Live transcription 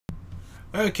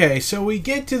Okay, so we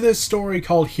get to this story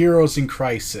called Heroes in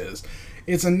Crisis.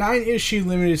 It's a 9-issue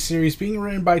limited series being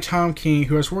written by Tom King,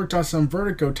 who has worked on some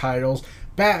Vertigo titles,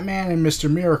 Batman and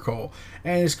Mr. Miracle,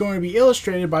 and it's going to be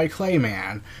illustrated by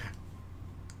Clayman.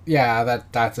 Yeah,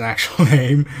 that's an actual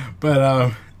name,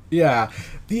 but yeah.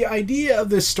 The idea of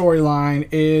this storyline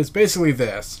is basically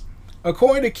this.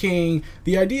 According to King,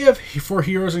 the idea for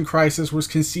Heroes in Crisis was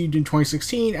conceived in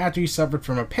 2016 after he suffered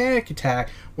from a panic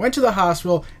attack, went to the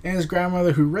hospital, and his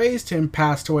grandmother who raised him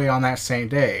passed away on that same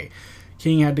day.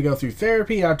 King had to go through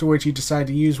therapy, after which he decided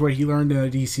to use what he learned in a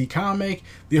DC comic.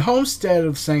 The homestead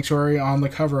of Sanctuary on the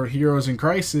cover of Heroes in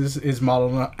Crisis is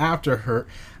modeled after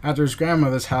his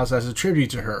grandmother's house as a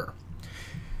tribute to her.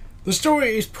 The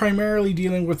story is primarily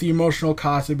dealing with the emotional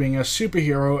cost of being a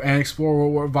superhero and explore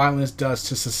what violence does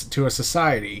to a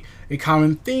society, a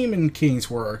common theme in King's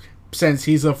work. Since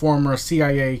he's a former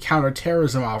CIA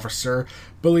counterterrorism officer,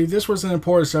 believed this was an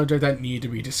important subject that needed to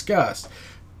be discussed.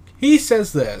 He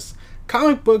says this: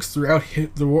 comic books throughout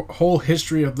the whole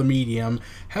history of the medium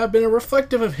have been a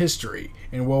reflective of history.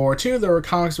 In World War II, there were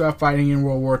comics about fighting in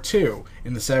World War II.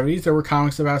 In the 70s, there were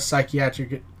comics about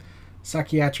psychiatric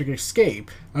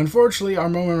escape. Unfortunately, our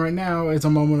moment right now is a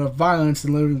moment of violence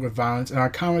and living with violence, and our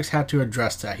comics had to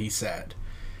address that, he said.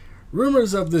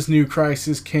 Rumors of this new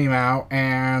crisis came out,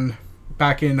 and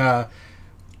back in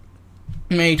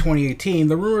May 2018,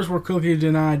 the rumors were quickly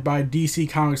denied by DC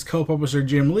Comics co-publisher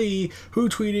Jim Lee, who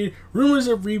tweeted, "Rumors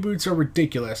of reboots are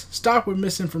ridiculous. Stop with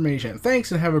misinformation.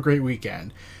 Thanks and have a great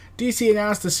weekend." DC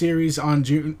announced the series on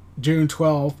June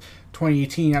 12th,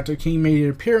 2018, after King made an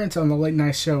appearance on the Late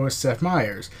Night Show with Seth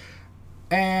Meyers.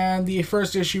 And the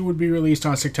first issue would be released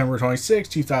on September 26,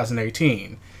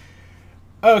 2018.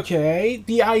 Okay,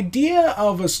 the idea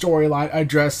of a storyline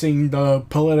addressing the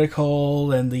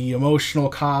political and the emotional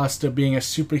cost of being a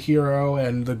superhero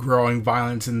and the growing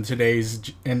violence in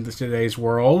today's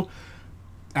world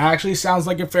actually sounds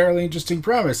like a fairly interesting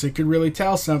premise. It could really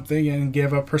tell something and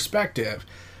give a perspective.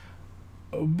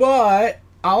 But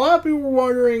a lot of people were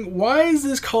wondering, why is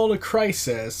this called a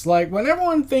crisis? Like, when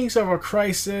everyone thinks of a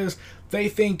crisis, they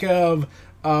think of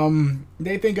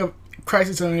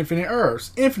Crisis on Infinite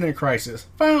Earths, Infinite Crisis,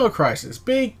 Final Crisis,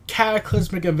 big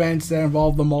cataclysmic events that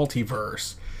involve the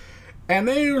multiverse. And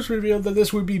then it was revealed that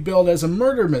this would be billed as a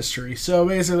murder mystery. So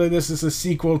basically, this is a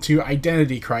sequel to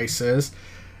Identity Crisis.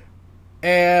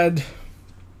 And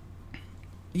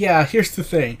yeah, here's the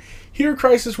thing. Here,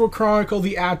 Crisis will chronicle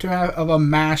the aftermath of a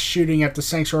mass shooting at the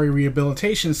Sanctuary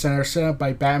Rehabilitation Center set up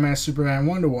by Batman, Superman,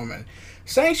 Wonder Woman.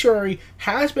 Sanctuary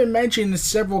has been mentioned in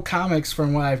several comics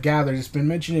from what I've gathered. It's been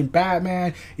mentioned in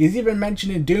Batman. It's even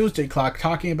mentioned in Doomsday Clock,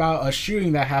 talking about a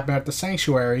shooting that happened at the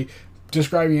Sanctuary,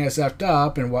 describing it as effed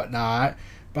up and whatnot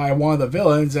by one of the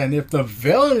villains. And if the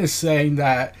villain is saying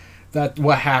that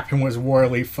what happened was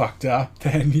morally fucked up,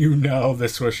 then you know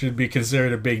this should be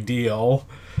considered a big deal.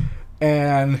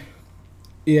 And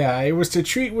yeah, it was to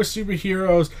treat with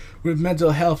superheroes with mental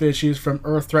health issues from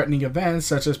Earth-threatening events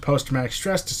such as post-traumatic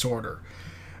stress disorder.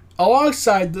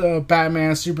 Alongside the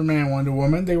Batman, Superman, and Wonder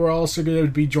Woman, they were also going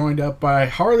to be joined up by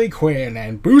Harley Quinn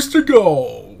and Booster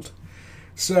Gold.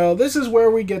 So this is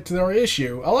where we get to our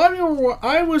issue. A lot of people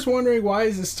I was wondering, why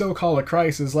is this still called a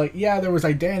crisis? Like, yeah, there was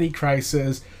Identity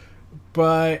Crisis,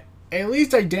 but at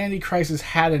least Identity Crisis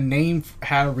had a name,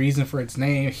 had a reason for its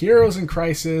name. Heroes in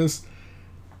Crisis,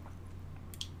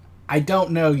 I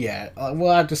don't know yet.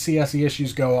 We'll have to see as the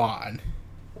issues go on.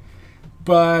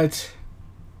 But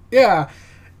yeah,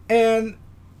 and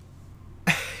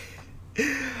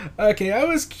okay, I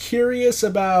was curious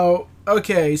about,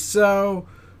 okay, so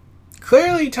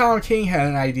clearly Tom King had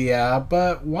an idea,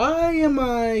 but why am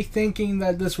I thinking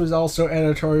that this was also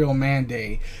editorial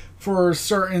mandate for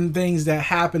certain things that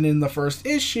happened in the first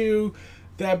issue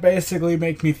that basically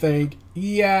make me think,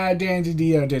 yeah, Dan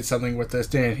DiDio did something with this,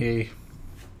 didn't he?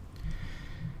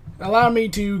 Allow me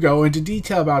to go into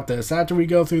detail about this after we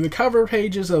go through the cover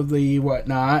pages of the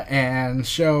whatnot and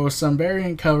show some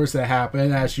variant covers that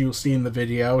happen, as you'll see in the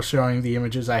video showing the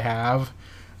images I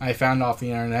found off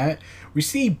the internet. We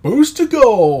see Booster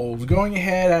Gold going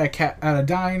ahead at a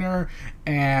diner,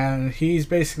 and he's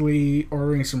basically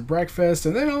ordering some breakfast,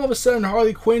 and then all of a sudden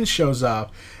Harley Quinn shows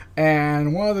up,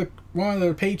 and one of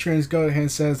the patrons goes ahead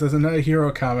and says there's another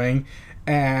hero coming,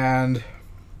 and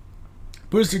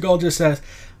Booster Gold just says,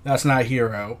 "That's not a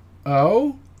hero."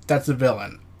 "Oh? That's a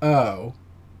villain." "Oh.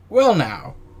 Well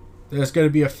now, there's going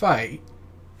to be a fight."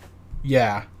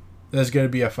 "Yeah, there's going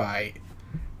to be a fight."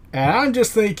 And I'm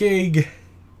just thinking,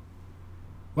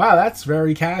 wow, that's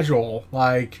very casual.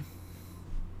 Like,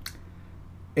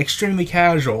 extremely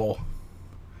casual.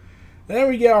 And then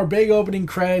we get our big opening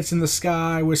credits in the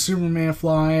sky with Superman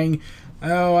flying.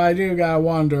 Oh, I do gotta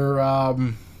wonder,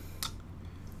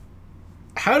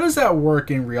 how does that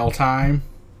work in real time?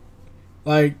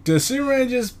 Like, does Superman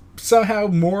just somehow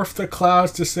morph the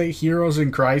clouds to say Heroes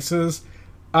in Crisis?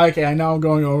 Okay, I know I'm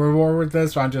going overboard with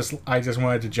this, but I just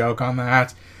wanted to joke on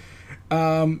that.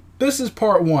 This is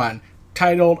part 1,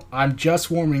 titled I'm Just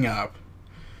Warming Up.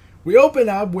 We open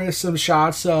up with some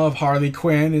shots of Harley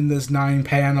Quinn in this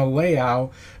 9-panel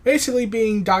layout, basically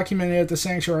being documented at the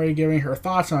sanctuary, giving her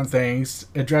thoughts on things,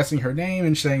 addressing her name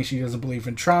and saying she doesn't believe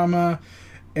in trauma,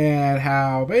 and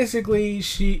how basically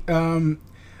she,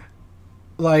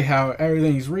 like how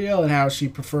everything's real and how she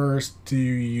prefers to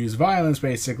use violence,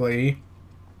 basically.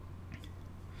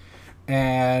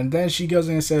 And then she goes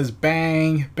in and says,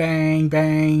 bang, bang,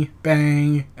 bang,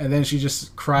 bang, and then she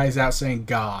just cries out saying,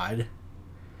 God.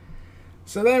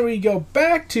 So then we go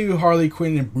back to Harley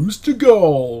Quinn and Booster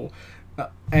Gold,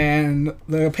 and one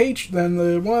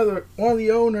of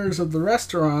the owners of the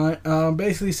restaurant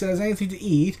basically says anything to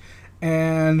eat,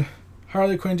 and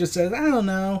Harley Quinn just says, I don't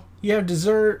know, you have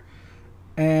dessert,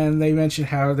 and they mention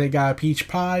how they got a peach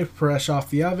pie fresh off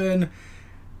the oven,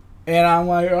 and I'm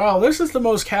like, oh, this is the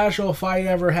most casual fight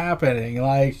ever happening.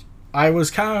 Like, I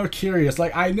was kind of curious.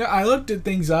 Like, I looked at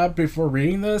things up before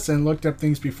reading this and looked up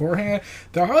things beforehand.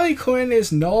 The Harley Quinn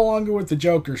is no longer with the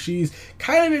Joker. She's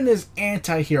kind of in this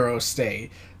anti-hero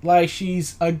state. Like,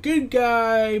 she's a good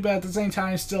guy, but at the same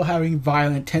time still having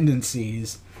violent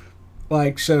tendencies.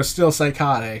 Like, so still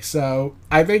psychotic. So,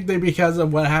 I think that because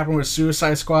of what happened with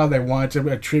Suicide Squad, they wanted to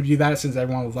attribute that since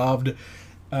everyone loved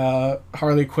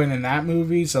Harley Quinn in that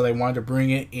movie. So, they wanted to bring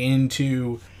it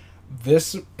into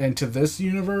this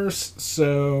universe.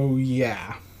 So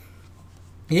yeah,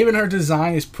 even her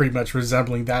design is pretty much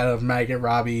resembling that of Margot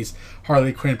Robbie's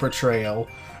Harley Quinn portrayal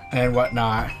and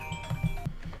whatnot.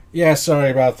 Yeah,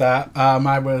 sorry about that.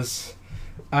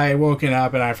 I woken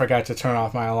up and I forgot to turn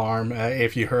off my alarm,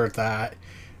 if you heard that,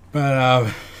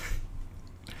 but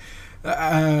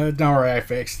don't worry, I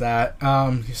fixed that,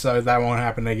 so that won't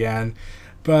happen again.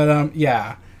 But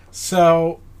yeah,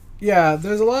 so yeah,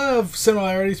 there's a lot of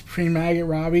similarities between Margot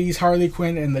Robbie's Harley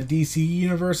Quinn and the DC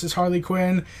Universe's Harley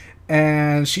Quinn.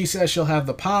 And she says she'll have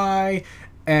the pie.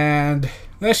 And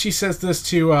then she says this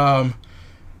to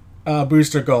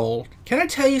Booster Gold. Can I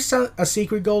tell you a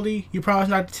secret, Goldie? You promise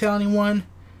not to tell anyone?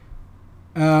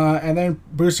 And then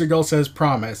Booster Gold says,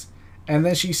 promise. And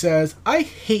then she says, I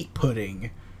hate pudding.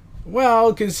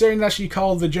 Well, considering that she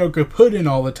called the Joker pudding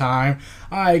all the time,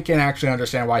 I can actually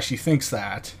understand why she thinks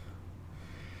that.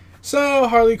 So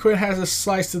Harley Quinn has a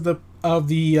slice of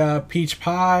the peach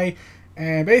pie,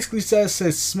 and basically says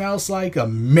it smells like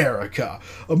America.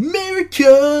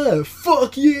 America!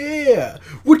 Fuck yeah!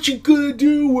 What you gonna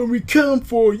do when we come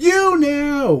for you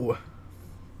now?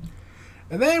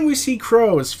 And then we see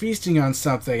crows feasting on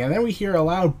something, and then we hear a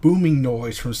loud booming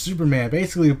noise from Superman,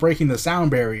 basically breaking the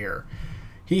sound barrier.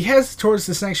 He heads towards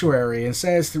the sanctuary and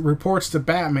reports to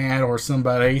Batman or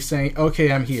somebody, saying,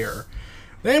 okay, I'm here.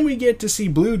 Then we get to see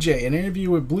Blue Jay, an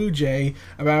interview with Blue Jay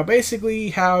about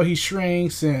basically how he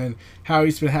shrinks and how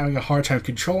he's been having a hard time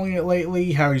controlling it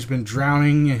lately, how he's been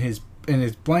drowning in his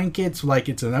blankets like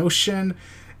it's an ocean,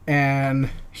 and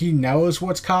he knows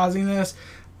what's causing this,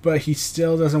 but he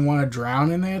still doesn't want to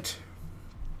drown in it.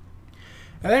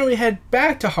 And then we head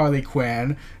back to Harley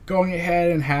Quinn, going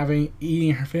ahead and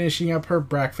finishing up her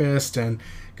breakfast and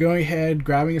going ahead,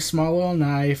 grabbing a small little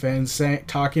knife and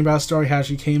talking about a story how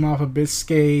she came off a bit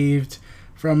scathed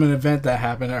from an event that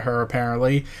happened to her,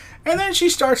 apparently. And then she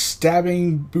starts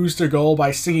stabbing Booster Gold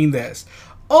by singing this.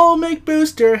 Old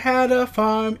McBooster had a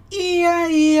farm,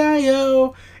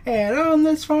 E-I-E-I-O, and on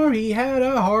this farm he had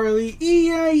a Harley,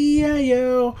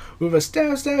 E-I-E-I-O, with a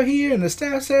stab here and a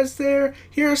stab there,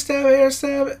 here a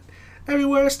stab,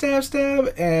 everywhere,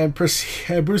 stab, and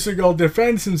Booster Gold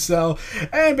defends himself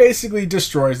and basically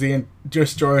destroys the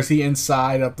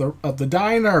inside of the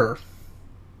diner.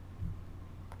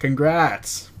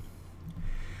 Congrats.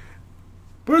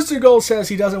 Booster Gold says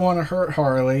he doesn't want to hurt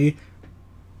Harley.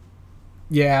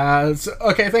 Yeah,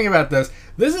 okay, think about this.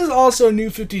 This is also New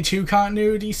 52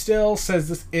 continuity still, says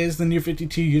this is the New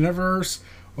 52 universe,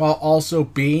 while also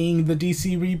being the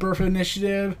DC Rebirth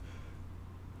Initiative.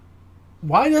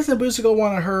 Why doesn't Booster Gold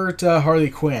want to hurt Harley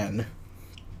Quinn?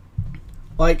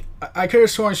 Like, I could have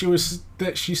sworn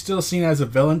she's still seen as a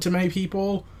villain to many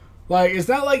people. Like, is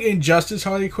that like Injustice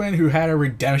Harley Quinn, who had a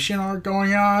redemption arc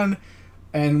going on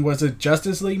and was a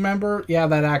Justice League member? Yeah,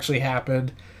 that actually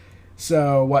happened.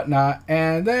 So, whatnot.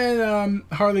 And then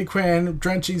Harley Quinn,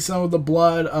 drenching some of the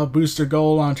blood of Booster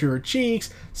Gold onto her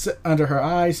cheeks, under her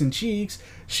eyes and cheeks,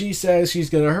 she says she's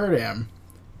gonna hurt him.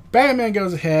 Batman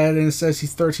goes ahead and says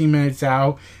he's 13 minutes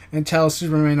out and tells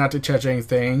Superman not to touch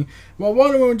anything, while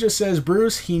Wonder Woman just says,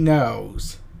 Bruce, he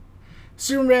knows.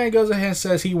 Superman goes ahead and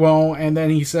says he won't, and then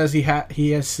he says he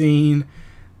has seen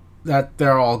that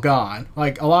they're all gone.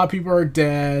 Like, a lot of people are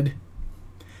dead.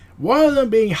 One of them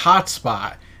being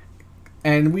Hotspot.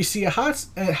 And we see a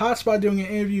Hotspot doing an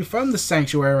interview from the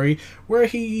Sanctuary where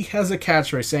he has a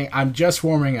catchphrase saying, I'm just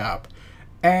warming up.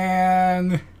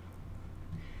 And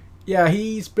yeah,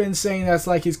 he's been saying that's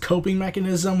like his coping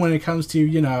mechanism when it comes to,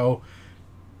 you know,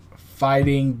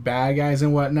 fighting bad guys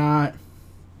and whatnot.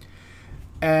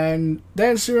 And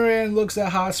then Superman looks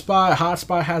at Hotspot.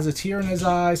 Hotspot has a tear in his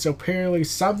eye, so apparently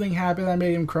something happened that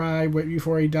made him cry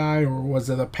before he died, or was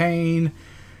it the pain?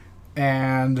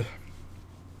 And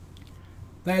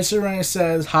then Superman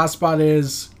says Hotspot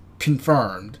is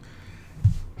confirmed.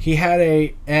 He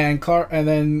had Clark, and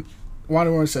then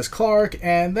Wonder Woman says Clark,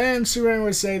 and then Superman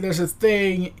would say there's a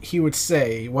thing he would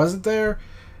say. Wasn't there?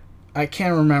 I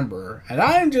can't remember. And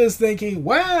I'm just thinking,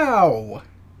 wow!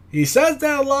 He says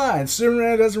that a lot, and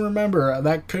Superman doesn't remember.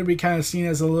 That could be kind of seen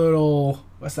as a little,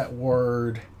 what's that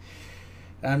word?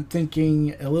 I'm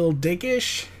thinking a little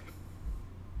dickish?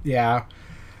 Yeah.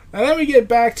 And then we get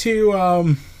back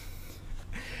to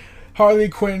Harley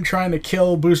Quinn trying to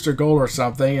kill Booster Gold or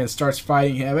something and starts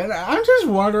fighting him. And I'm just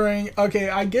wondering, okay,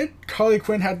 I get Harley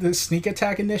Quinn had this sneak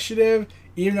attack initiative,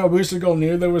 even though Booster Gold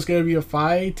knew there was going to be a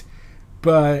fight,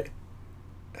 but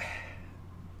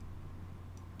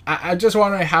I'm just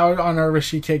wondering how on earth is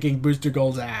she kicking Booster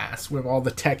Gold's ass with all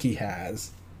the tech he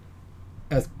has,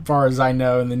 as far as I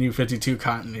know in the New 52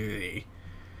 continuity.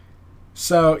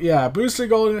 So, yeah, Booster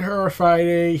Gold and her are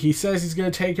fighting. He says he's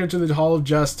going to take her to the Hall of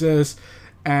Justice,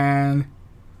 and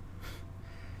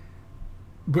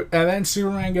then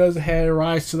Superman goes ahead and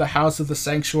arrives to the house of the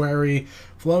Sanctuary,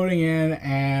 floating in,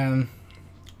 and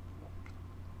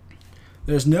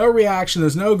there's no reaction,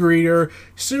 there's no greeter.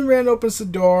 Superman opens the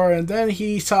door, and then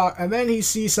he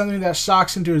sees something that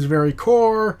shocks him to his very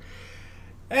core.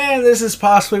 And this is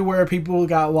possibly where people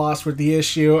got lost with the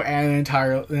issue and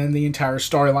the entire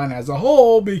storyline as a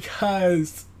whole,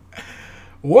 because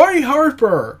Wally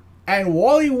Harper and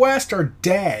Wally West are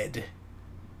dead.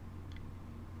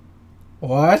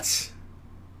 What?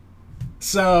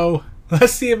 So,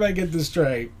 let's see if I get this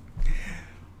straight.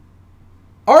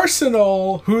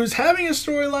 Arsenal, who's having a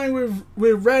storyline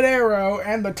with Red Arrow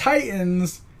and the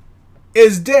Titans,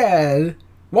 is dead.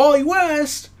 Wally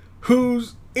West,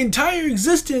 whose entire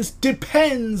existence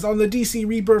depends on the DC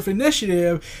Rebirth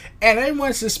Initiative, and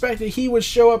everyone suspected he would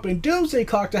show up in Doomsday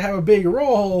Clock to have a big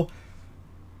role,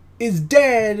 is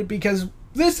dead, because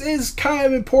this is kind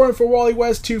of important for Wally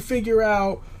West to figure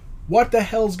out what the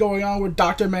hell's going on with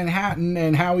Dr. Manhattan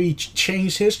and how he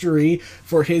changed history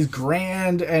for his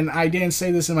grand, and I didn't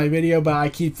say this in my video, but I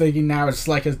keep thinking now it's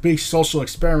like a big social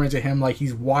experiment to him, like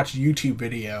he's watched YouTube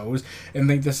videos and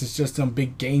think this is just some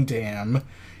big game to him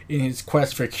in his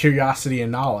quest for curiosity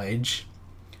and knowledge.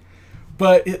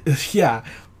 But, yeah,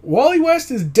 Wally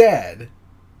West is dead.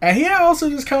 And he also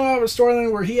just come out with a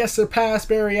storyline where he has surpassed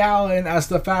Barry Allen as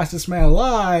the fastest man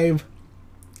alive.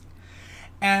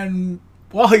 And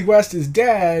Wally West is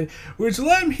dead, which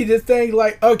led me to think,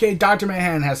 like, okay, Dr.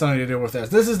 Manhattan has something to do with this.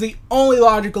 This is the only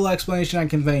logical explanation I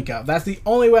can think of. That's the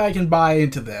only way I can buy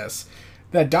into this.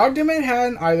 That Dr.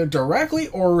 Manhattan either directly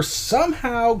or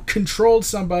somehow controlled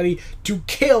somebody to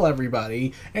kill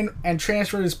everybody and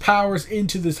transferred his powers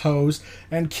into this host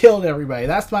and killed everybody.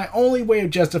 That's my only way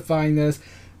of justifying this,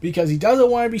 because he doesn't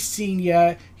want to be seen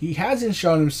yet. He hasn't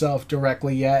shown himself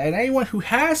directly yet, and anyone who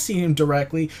has seen him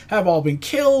directly have all been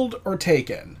killed or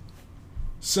taken.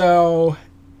 So,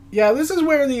 yeah, this is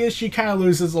where the issue kind of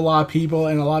loses a lot of people,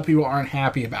 and a lot of people aren't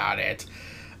happy about it.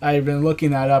 I've been looking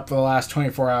that up for the last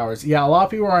 24 hours. Yeah, a lot of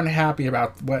people aren't happy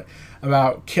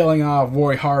about killing off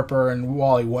Roy Harper and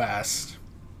Wally West.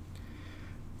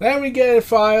 Then we get a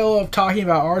file of talking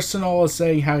about Arsenal,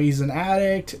 saying how he's an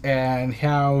addict and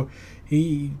how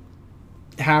he's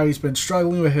been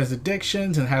struggling with his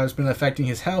addictions and how it's been affecting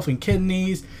his health and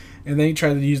kidneys. And then he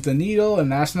tried to use the needle,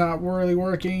 and that's not really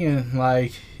working, and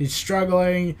like he's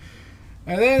struggling.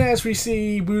 And then as we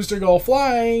see Booster Gold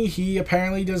flying, he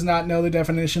apparently does not know the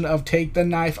definition of take the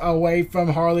knife away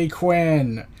from Harley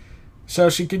Quinn. So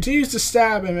she continues to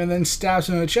stab him and then stabs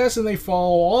him in the chest, and they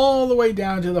fall all the way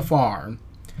down to the farm.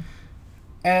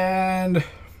 And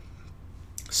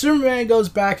Superman goes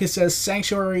back and says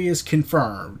Sanctuary is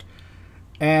confirmed.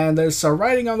 And there's some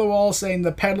writing on the wall saying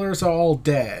the peddlers are all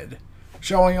dead,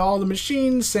 showing all the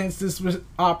machines since this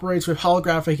operates with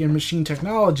holographic and machine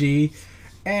technology.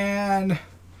 And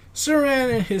Superman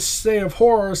in his state of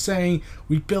horror saying,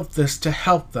 "We built this to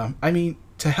help them. I mean,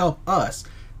 to help us.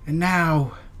 And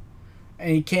now..." And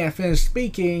he can't finish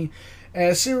speaking.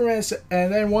 And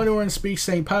then Wonder Woman speaks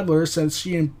St. Puddler since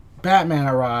she and Batman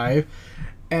arrive.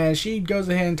 And she goes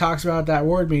ahead and talks about that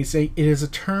word meaning, saying, "It is a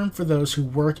term for those who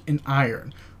work in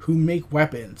iron, who make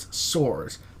weapons,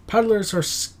 swords. Puddlers are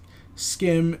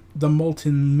skim the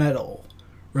molten metal.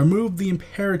 Remove the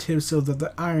imperatives so that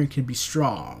the iron can be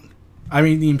strong." I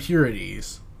mean, the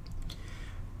impurities.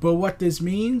 But what this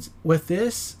means, with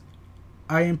this,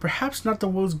 I am perhaps not the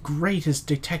world's greatest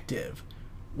detective.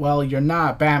 Well, you're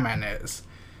not, Batman is.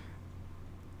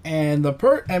 And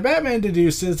Batman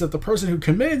deduces that the person who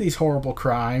committed these horrible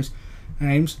crimes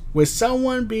was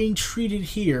someone being treated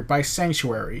here by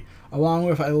Sanctuary, along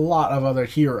with a lot of other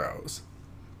heroes.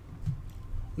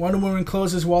 Wonder Woman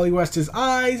closes Wally West's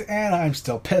eyes, and I'm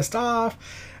still pissed off.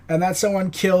 And that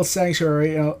someone killed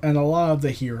Sanctuary and a lot of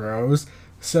the heroes.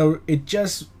 So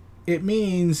it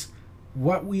means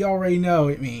what we already know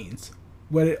it means.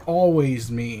 What it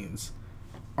always means.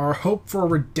 Our hope for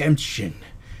redemption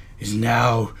is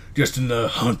now just in the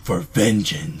hunt for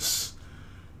vengeance.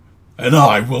 And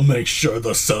I will make sure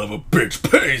the son of a bitch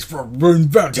pays for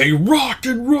inventing rock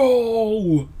and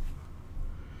roll!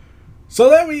 So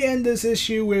then we end this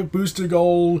issue with Booster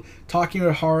Gold talking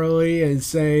with Harley and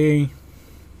saying...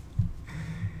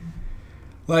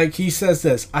 Like, he says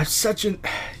this,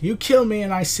 "You killed me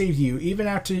and I saved you, even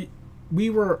after we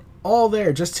were all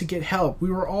there just to get help.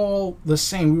 We were all the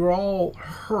same. We were all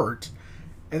hurt.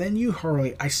 And then you,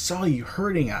 Harley, I saw you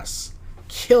hurting us,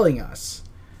 killing us."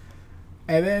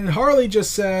 And then Harley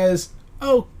just says,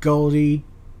 "Oh, Goldie,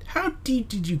 how deep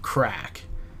did you crack?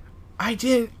 I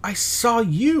saw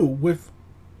you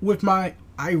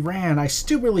I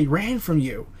stupidly ran from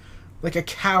you, like a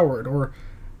coward or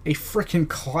a frickin'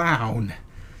 clown.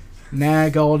 Nah,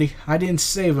 Goldie, I didn't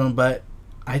save them, but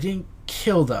I didn't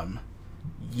kill them.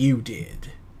 You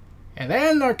did." And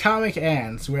then our comic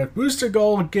ends with Booster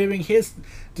Gold giving his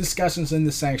discussions in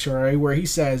the Sanctuary where he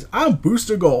says, "I'm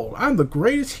Booster Gold. I'm the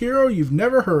greatest hero you've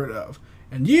never heard of.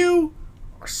 And you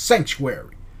are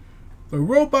Sanctuary, the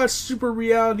robot super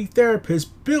reality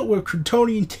therapist built with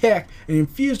Kryptonian tech and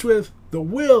infused with the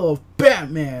will of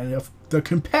Batman, of the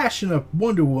compassion of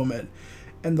Wonder Woman,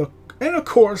 and of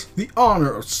course, the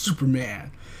honor of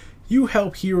Superman. You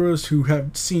help heroes who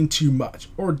have seen too much,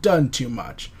 or done too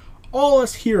much. All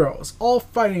us heroes, all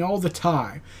fighting all the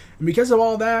time. And because of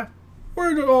all that,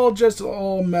 we're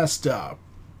all messed up.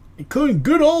 Including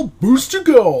good old Booster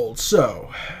Gold.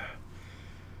 So,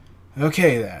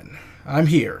 okay then. I'm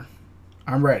here.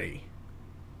 I'm ready.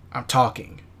 I'm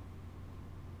talking.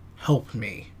 Help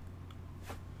me."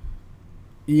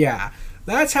 Yeah,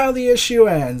 that's how the issue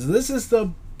ends. This is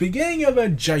the beginning of a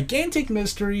gigantic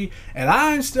mystery, and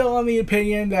I'm still on the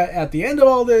opinion that at the end of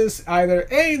all this, either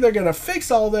A, they're going to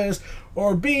fix all this,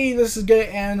 or B, this is going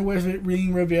to end with it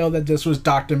being revealed that this was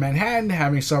Dr. Manhattan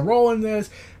having some role in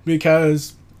this,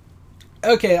 because...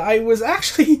 Okay,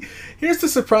 here's the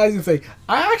surprising thing.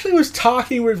 I actually was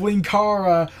talking with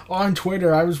Linkara on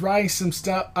Twitter. I was writing some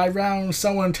stuff. I found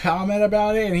someone comment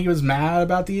about it, and he was mad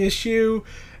about the issue.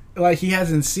 Like, he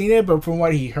hasn't seen it, but from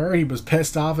what he heard, he was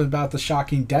pissed off about the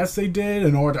shocking deaths they did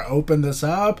in order to open this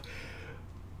up.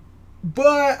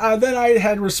 But then I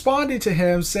had responded to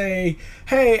him saying,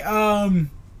 "Hey,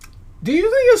 do you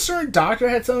think a certain doctor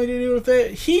had something to do with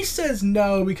it?" He says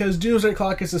no, because Doomsday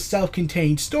Clock is a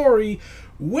self-contained story,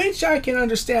 which I can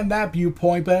understand that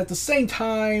viewpoint, but at the same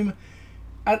time,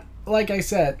 like I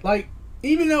said,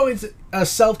 even though it's a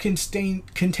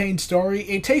self-contained story,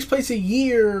 it takes place a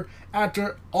year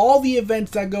after all the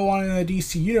events that go on in the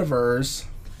DC Universe.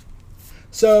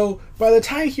 So, by the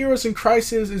time Heroes in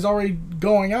Crisis is already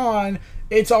going on,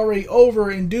 it's already over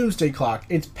in Doomsday Clock.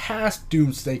 It's past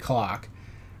Doomsday Clock.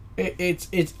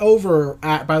 It's over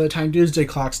by the time Doomsday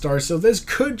Clock starts, so this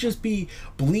could just be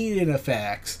bleed-in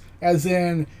effects, as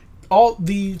in all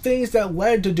the things that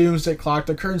led to Doomsday Clock,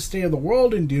 the current state of the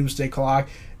world in Doomsday Clock,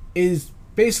 is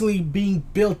basically being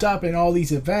built up in all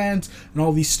these events and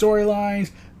all these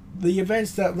storylines. The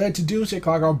events that led to Doomsday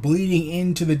Clock are bleeding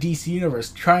into the DC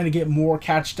Universe, trying to get more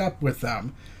catched up with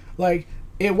them. Like,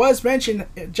 it was mentioned,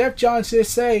 Jeff Johns did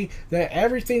say that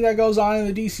everything that goes on in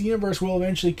the DC Universe will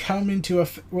eventually come into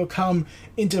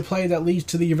play that leads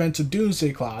to the events of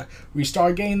Doomsday Clock. We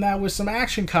start getting that with some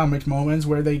Action Comics moments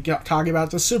where they talk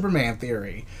about the Superman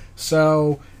theory.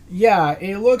 So, yeah,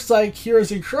 it looks like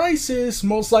Heroes in Crisis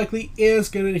most likely is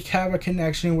going to have a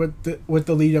connection with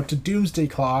the lead up to Doomsday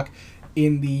Clock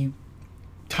in the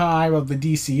time of the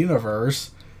DC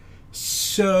Universe.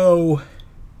 So,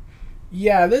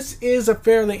 yeah, this is a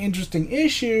fairly interesting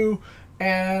issue,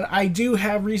 and I do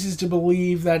have reasons to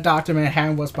believe that Dr.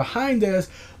 Manhattan was behind this.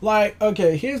 Like,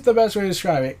 okay, here's the best way to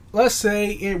describe it. Let's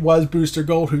say it was Booster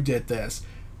Gold who did this.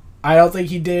 I don't think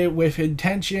he did it with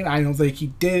intention. I don't think he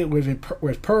did it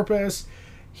with purpose.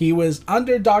 He was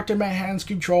under Dr. Manhattan's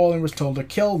control and was told to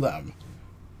kill them.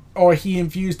 Or he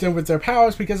infused them with their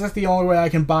powers, because that's the only way I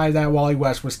can buy that Wally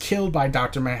West was killed by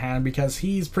Dr. Manhattan, because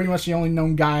he's pretty much the only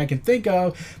known guy I can think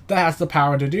of that has the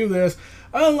power to do this.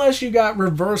 Unless you got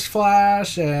Reverse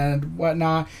Flash and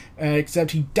whatnot,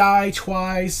 except he died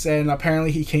twice and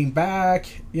apparently he came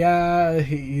back. Yeah,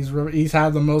 he's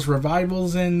had the most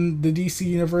revivals in the DC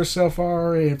universe so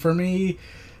far, and for me,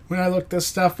 when I look this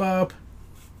stuff up.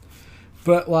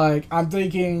 But, like, I'm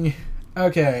thinking,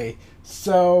 okay,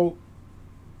 so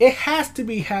it has to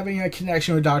be having a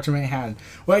connection with Dr. Manhattan.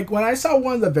 Like, when I saw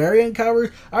one of the variant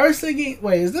covers, I was thinking,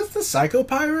 wait, is this the Psycho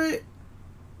Pirate?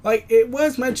 Like, it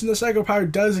was mentioned the Psycho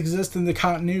Pirate does exist in the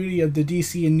continuity of the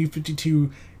DC and New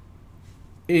 52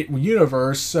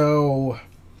 universe, so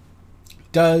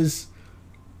does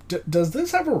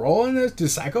this have a role in this?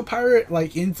 Does Psycho Pirate,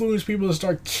 like, influence people to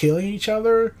start killing each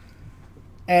other?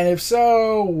 And if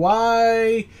so,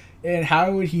 why? And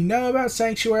how would he know about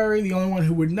Sanctuary? The only one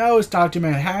who would know is Dr.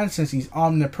 Manhattan, since he's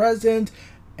omnipresent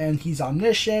and he's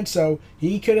omniscient, so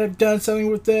he could have done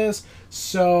something with this.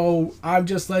 So I'm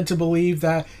just led to believe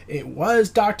that it was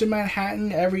Dr.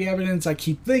 Manhattan. Every evidence I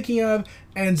keep thinking of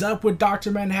ends up with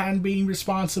Dr. Manhattan being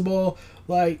responsible.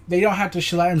 Like, they don't have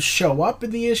to let him show up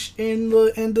in the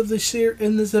end of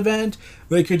in this event.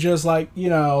 They could just, like, you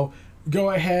know,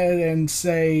 go ahead and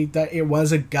say that it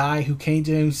was a guy who came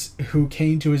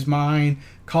to his mind,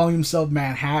 calling himself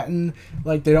Manhattan.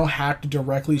 Like, they don't have to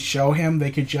directly show him.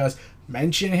 They could just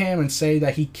mention him and say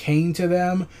that he came to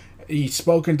them. He's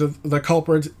spoken to the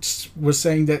culprit, was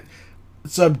saying that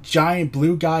some giant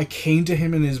blue guy came to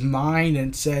him in his mind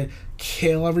and said,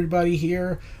 kill everybody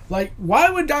here. Like, why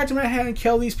would Dr. Manhattan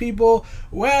kill these people?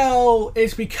 Well,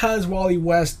 it's because Wally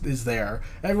West is there.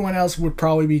 Everyone else would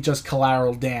probably be just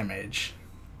collateral damage.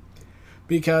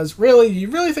 Because, really, you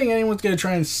really think anyone's going to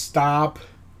try and stop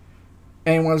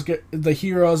the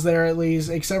heroes there, at least,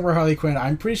 except for Harley Quinn?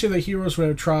 I'm pretty sure the heroes would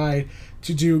have tried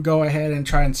to go ahead and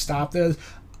try and stop this.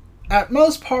 At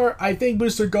most part, I think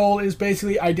Booster Gold is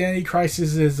basically Identity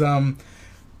Crisis's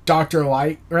Dr.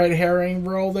 Light red herring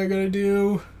role they're going to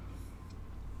do.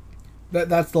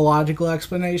 That's the logical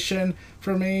explanation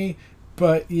for me.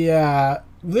 But yeah,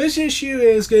 this issue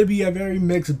is going to be a very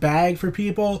mixed bag for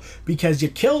people, because you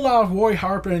killed off Roy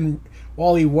Harper and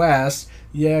Wally West.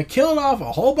 You killed off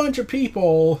a whole bunch of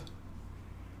people.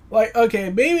 Like, okay,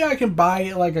 maybe I can buy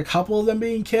it, like, a couple of them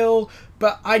being killed,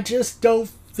 but I just don't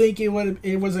think it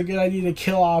was a good idea to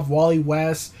kill off Wally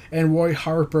West and Roy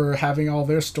Harper having all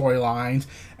their storylines.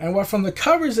 And what from the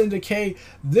covers indicate,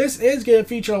 this is going to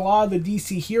feature a lot of the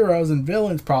DC heroes and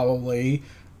villains probably,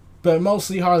 but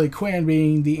mostly Harley Quinn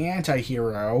being the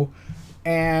anti-hero.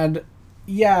 And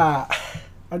yeah,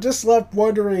 I just left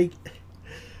wondering,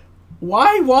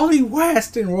 why Wally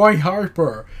West and Roy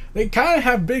Harper? They kind of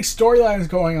have big storylines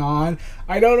going on.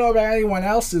 I don't know about anyone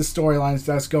else's storylines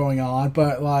that's going on,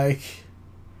 but, like,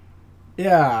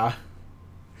 yeah.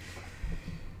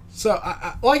 So,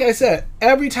 like I said,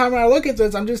 every time I look at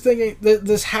this, I'm just thinking that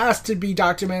this has to be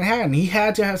Dr. Manhattan. He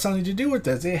had to have something to do with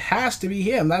this. It has to be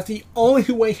him. That's the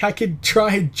only way I could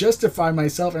try and justify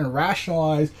myself and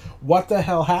rationalize what the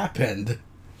hell happened.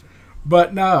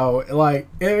 But no, like,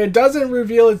 if it doesn't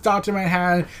reveal it's Dr.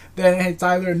 Manhattan, then it's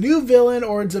either a new villain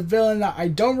or it's a villain that I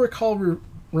don't recall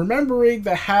remembering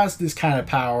that has this kind of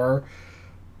power.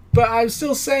 But I'm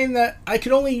still saying that I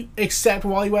could only accept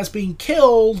Wally West being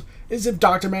killed is if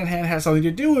Dr. Manhattan has something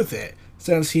to do with it.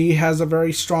 Since he has a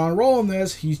very strong role in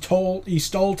this, he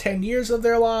stole 10 years of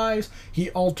their lives,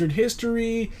 he altered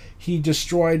history, he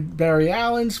destroyed Barry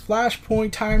Allen's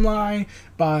Flashpoint timeline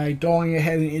by going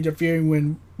ahead and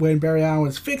interfering when Barry Allen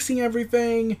was fixing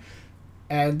everything,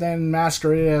 and then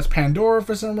masqueraded as Pandora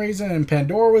for some reason, and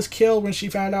Pandora was killed when she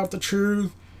found out the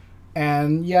truth.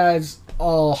 And yeah, it's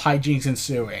all hijinks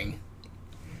ensuing.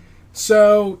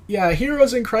 So yeah,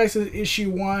 Heroes in Crisis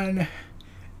issue 1,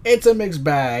 it's a mixed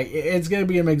bag. It's going to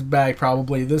be a mixed bag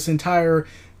probably. This entire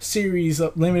series,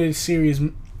 limited series,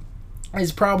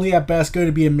 is probably at best going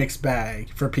to be a mixed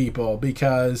bag for people,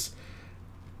 because,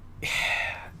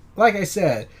 like I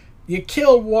said, you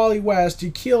killed Wally West,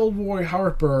 you killed Roy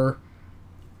Harper,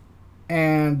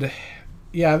 and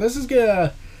yeah, this is going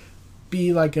to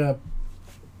be like a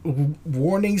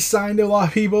warning sign to a lot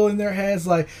of people in their heads,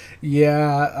 like,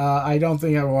 yeah, I don't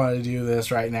think I want to do this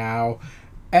right now.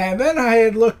 And then I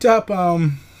had looked up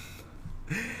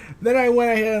Then I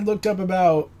went ahead and looked up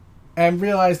about and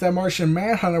realized that Martian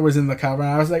Manhunter was in the cover,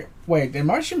 and I was like, wait, did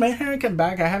Martian Manhunter come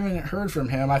back? I haven't heard from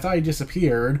him. I thought he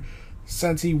disappeared.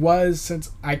 Since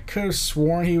I could have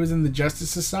sworn he was in the Justice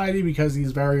Society because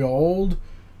he's very old.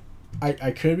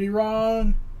 I could be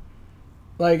wrong.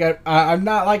 Like, I'm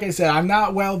not, like I said, I'm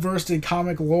not well versed in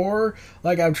comic lore.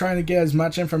 Like, I'm trying to get as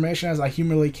much information as I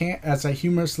humanly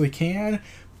can,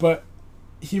 but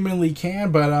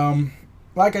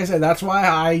like I said, that's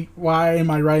why in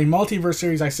my writing multiverse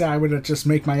series I said I would just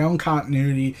make my own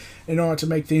continuity in order to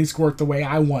make things work the way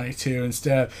I wanted to,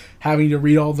 instead of having to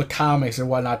read all the comics and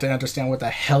whatnot to understand what the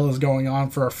hell is going on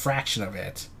for a fraction of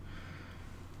it.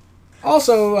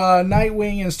 Also,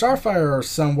 Nightwing and Starfire are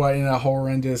somewhat in a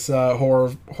horrendous,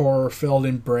 horror-filled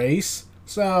embrace,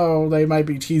 so they might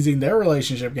be teasing their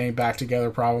relationship getting back together,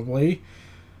 probably.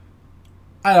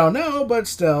 I don't know, but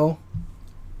still.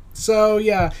 So,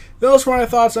 yeah, those were my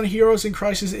thoughts on Heroes in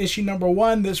Crisis issue number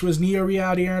 1. This was Neo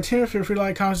Reality Entertainment. Feel free to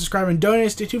like, comment, subscribe, and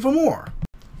donate. Stay tuned for more.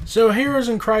 So, Heroes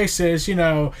in Crisis,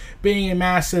 being a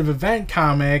massive event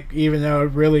comic, even though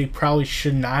it really probably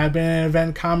should not have been an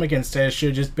event comic, instead it should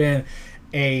have just been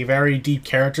a very deep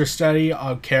character study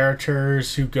of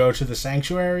characters who go to the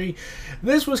sanctuary.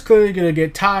 This was clearly going to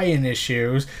get tie-in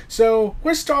issues, so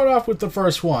let's start off with the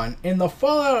first one. In the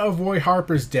fallout of Roy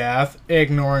Harper's death,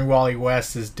 ignoring Wally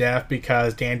West's death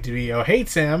because Dan DeVito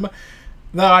hates him,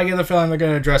 though I get the feeling they're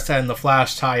going to address that in the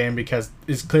Flash tie-in because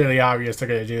it's clearly obvious they're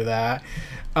going to do that.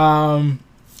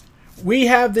 We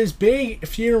have this big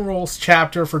funerals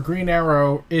chapter for Green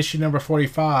Arrow issue number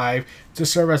 45 to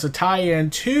serve as a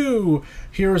tie-in to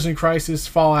Heroes in Crisis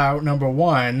Fallout number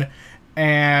 1,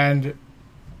 and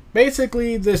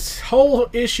basically this whole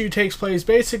issue takes place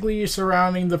basically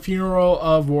surrounding the funeral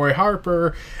of Roy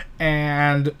Harper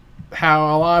and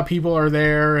how a lot of people are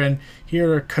there and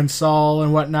here to console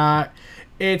and whatnot.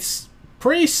 It's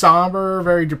pretty somber,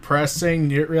 very depressing,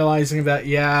 realizing that,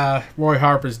 yeah, Roy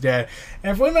Harper's dead.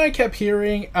 And from what I kept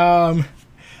hearing,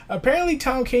 apparently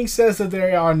Tom King says that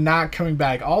they are not coming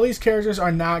back. All these characters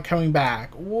are not coming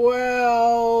back.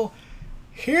 Well,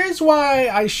 here's why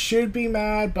I should be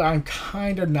mad, but I'm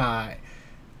kind of not.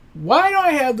 Why do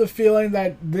I have the feeling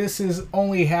that this is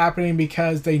only happening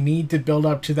because they need to build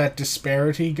up to that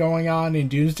disparity going on in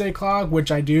Doomsday Clock,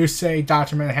 which I do say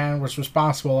Dr. Manhattan was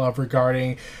responsible of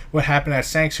regarding what happened at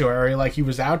Sanctuary. Like, he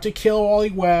was out to kill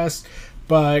Wally West,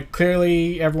 but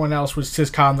clearly everyone else was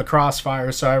just caught in the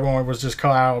crossfire, so everyone was just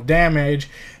collateral damage.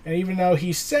 And even though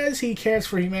he says he cares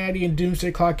for humanity in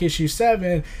Doomsday Clock issue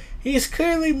 7, he's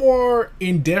clearly more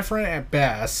indifferent at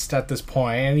best at this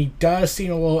point, and he does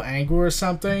seem a little angry or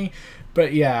something,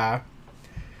 but yeah.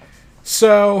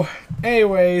 So,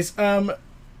 anyways,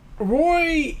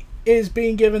 Roy is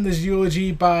being given this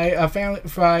eulogy by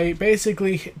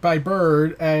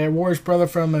Bird, Roy's brother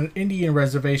from an Indian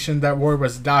reservation that Roy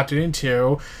was adopted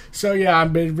into. So yeah,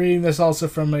 I've been reading this also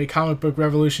from a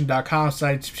comicbookrevolution.com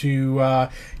site to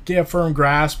get a firm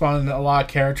grasp on a lot of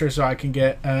characters so I can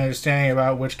get an understanding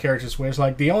about which characters which.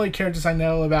 Like, the only characters I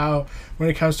know about when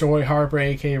it comes to Roy Harper,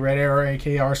 aka Red Arrow,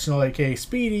 aka Arsenal, aka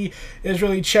Speedy, is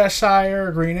really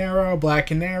Cheshire, Green Arrow, Black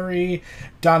Canary,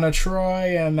 Donna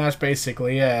Troy, and that's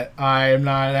basically it. I am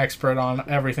not an expert on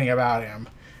everything about him.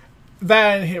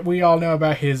 Then we all know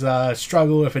about his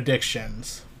struggle with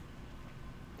addictions.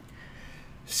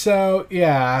 So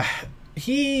yeah,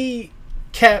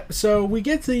 so we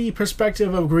get the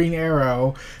perspective of Green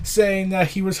Arrow saying that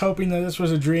he was hoping that this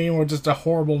was a dream or just a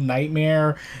horrible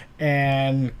nightmare,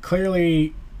 and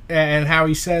clearly, and how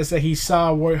he says that he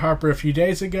saw Roy Harper a few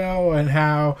days ago, and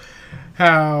how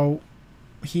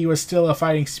he was still a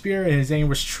fighting spirit and his aim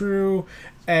was true,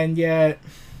 and yet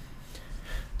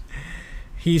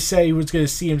he said he was going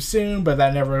to see him soon, but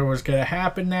that never was going to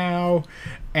happen now.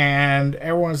 And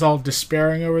everyone's all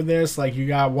despairing over this. Like, you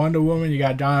got Wonder Woman, you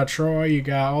got Donna Troy, you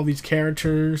got all these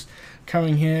characters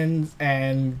coming in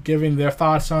and giving their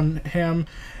thoughts on him.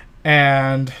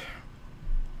 And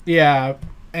yeah,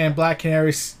 and Black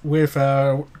Canary with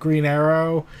Green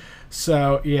Arrow.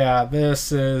 So yeah,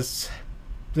 this is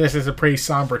a pretty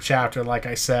somber chapter, like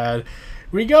I said.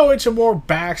 We go into more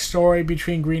backstory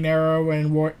between Green Arrow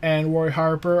and Roy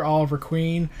Harper, Oliver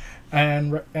Queen,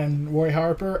 and Roy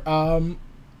Harper.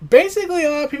 Basically,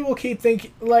 a lot of people keep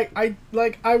thinking, I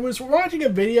was watching a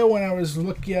video when I was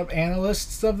looking up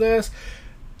analysts of this.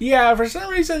 Yeah, for some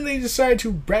reason they decided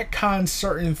to retcon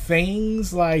certain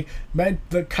things, like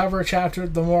the cover chapter,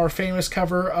 the more famous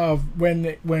cover of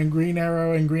when Green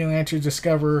Arrow and Green Lantern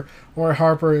discover Roy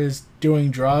Harper is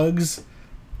doing drugs.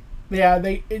 Yeah,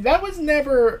 that was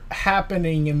never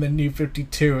happening in the New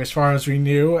 52 as far as we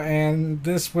knew, and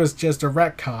this was just a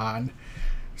retcon.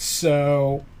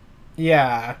 So,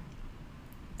 yeah.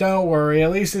 Don't worry.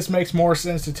 At least this makes more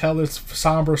sense to tell this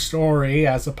somber story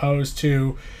as opposed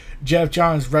to Jeff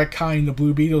Johns retconning the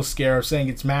Blue Beetle scare, saying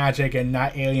it's magic and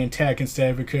not alien tech.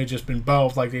 Instead, it could have just been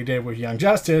both, like they did with Young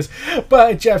Justice.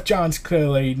 But Jeff Johns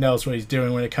clearly knows what he's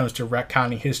doing when it comes to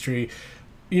retconning history.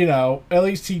 You know, at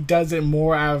least he does it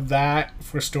more out of that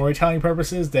for storytelling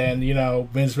purposes than, you know,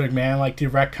 Vince McMahon like to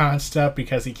retcon stuff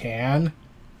because he can.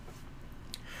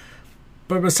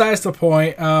 But besides the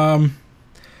point,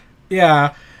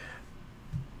 yeah.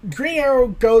 Green Arrow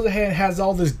goes ahead and has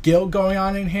all this guilt going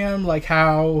on in him, like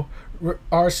how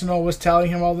Arsenal was telling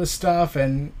him all this stuff,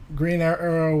 and Green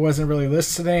Arrow wasn't really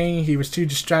listening. He was too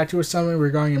distracted with something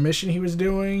regarding a mission he was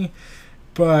doing.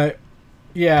 But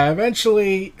yeah,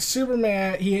 eventually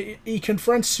Superman he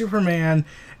confronts Superman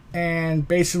and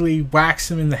basically whacks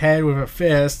him in the head with a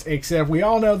fist. Except we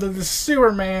all know that this is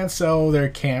Superman, so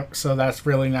that's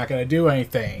really not going to do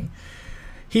anything.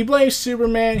 He blames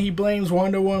Superman, he blames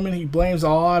Wonder Woman, he blames a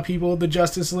lot of people of the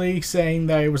Justice League, saying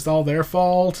that it was all their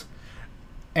fault.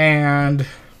 And,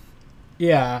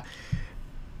 yeah.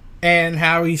 And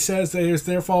how he says that it was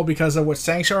their fault because of what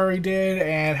Sanctuary did,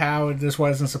 and how this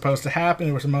wasn't supposed to happen.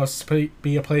 It was supposed to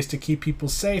be a place to keep people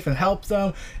safe and help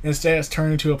them. Instead, it's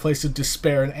turned into a place of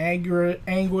despair and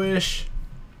anguish.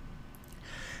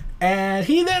 And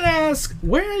he then asks,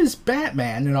 where is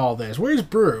Batman in all this? Where's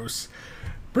Bruce?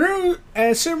 Bruce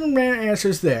and Superman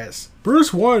answers this.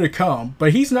 Bruce wanted to come,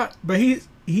 but he's not. But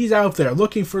he's out there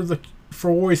looking for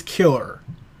Roy's killer.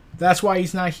 That's why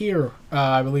he's not here.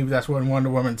 I believe that's what Wonder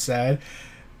Woman said.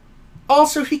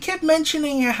 Also, he kept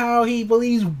mentioning how he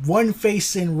believes One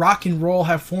Face and Rock and Roll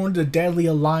have formed a deadly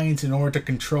alliance in order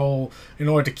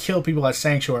to kill people at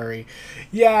Sanctuary.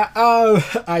 Yeah,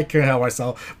 I couldn't help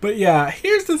myself. But yeah,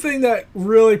 here's the thing that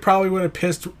really probably would have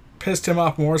pissed him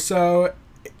off more so.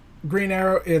 Green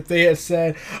Arrow, if they had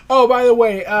said, oh, by the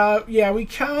way, yeah, we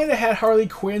kind of had Harley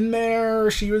Quinn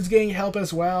there. She was getting help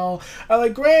as well.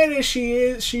 Like, granted,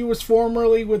 she was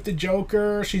formerly with the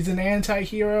Joker. She's an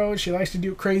anti-hero. She likes to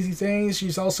do crazy things.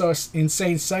 She's also an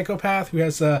insane psychopath who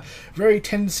has a very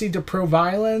tendency to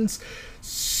pro-violence.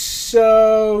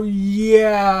 So,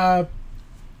 yeah,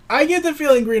 I get the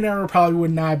feeling Green Arrow probably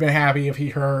would not have been happy if he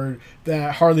heard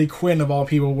that Harley Quinn, of all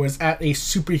people, was at a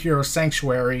superhero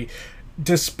sanctuary,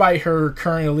 despite her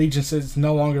current allegiances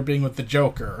no longer being with the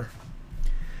Joker.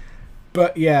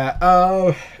 But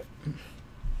yeah,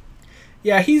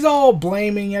 yeah, he's all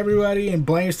blaming everybody and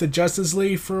blames the Justice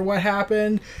League for what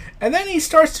happened. And then he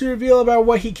starts to reveal about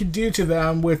what he could do to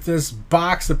them with this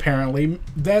box, apparently.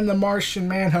 Then the Martian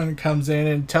Manhunter comes in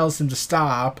and tells him to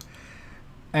stop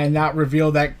and not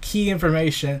reveal that key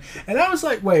information. And I was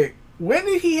like, wait, when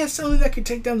did he have something that could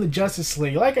take down the Justice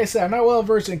League? Like I said, I'm not well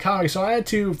versed in comics, so I had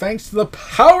to, thanks to the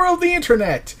power of the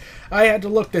internet, I had to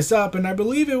look this up, and I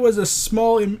believe it was a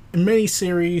small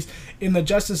mini-series in the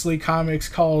Justice League comics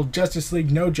called Justice League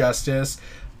No Justice.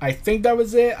 I think that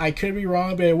was it. I could be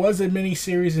wrong, but it was a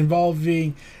mini-series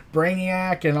involving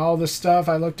Brainiac and all this stuff.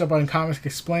 I looked up on Comics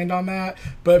Explained on that,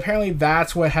 but apparently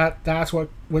that's what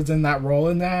was in that role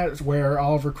in that, where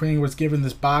Oliver Queen was given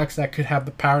this box that could have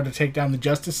the power to take down the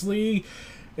Justice League,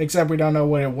 except we don't know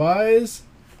what it was.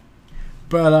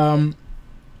 But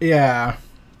yeah.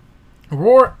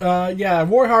 Roy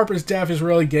Harper's death is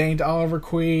really getting to Oliver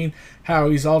Queen, how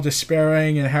he's all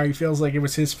despairing and how he feels like it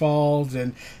was his fault,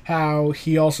 and how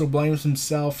he also blames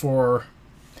himself for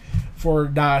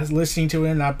not listening to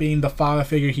him, not being the father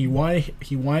figure he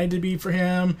wanted to be for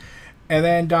him. And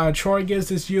then Donna Troy gives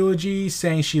this eulogy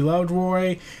saying she loved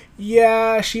Roy.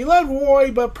 Yeah, she loved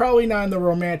Roy, but probably not in the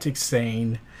romantic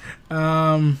scene.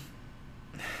 Yeah.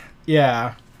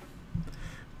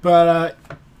 But,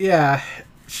 yeah.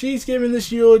 She's giving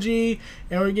this eulogy,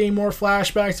 and we're getting more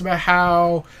flashbacks about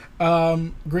how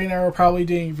Green Arrow probably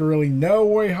didn't even really know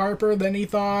Roy Harper than he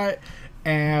thought.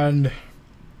 And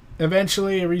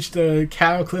eventually it reached a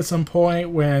cataclysm point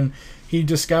when he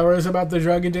discovers about the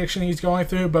drug addiction he's going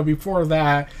through. But before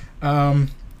that,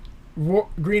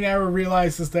 Green Arrow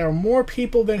realizes there are more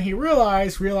people than he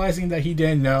realized, realizing that he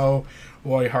didn't know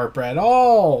Roy Harper at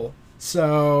all.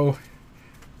 So,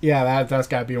 yeah, that's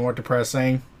got to be more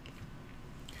depressing.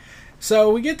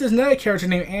 So we get this another character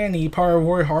named Annie, part of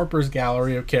Roy Harper's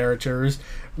gallery of characters,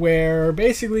 where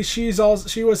basically she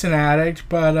was an addict,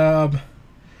 but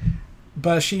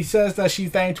she says that she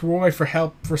thanked Roy for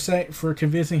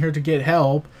convincing her to get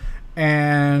help,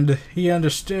 and he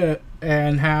understood,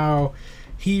 and how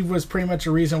he was pretty much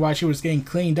the reason why she was getting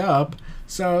cleaned up.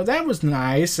 So that was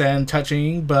nice and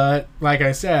touching, but like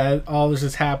I said, all this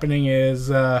is happening is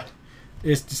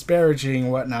disparaging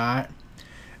and whatnot.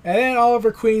 And then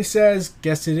Oliver Queen says,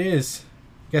 guess it is.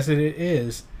 Guess it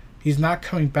is. He's not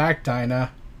coming back,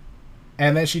 Dinah.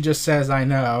 And then she just says, I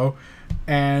know.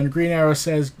 And Green Arrow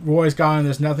says, Roy's gone and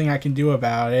there's nothing I can do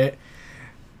about it.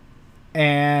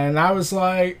 And I was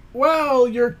like, well,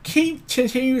 you're keep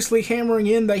continuously hammering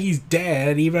in that he's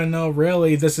dead, even though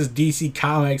really this is DC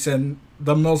Comics and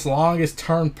the most longest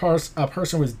term a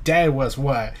person was dead was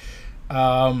what?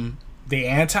 The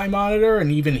Anti-Monitor,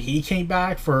 and even he came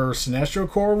back for Sinestro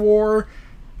Corps War.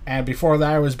 And before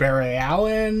that it was Barry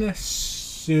Allen.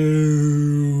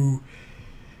 So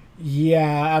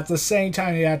yeah, at the same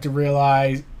time you have to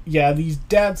realize, yeah, these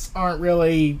deaths aren't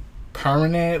really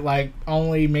permanent, like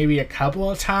only maybe a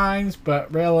couple of times,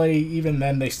 but really even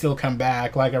then they still come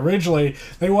back. Like originally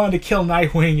they wanted to kill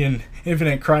Nightwing in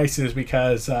Infinite Crisis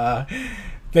because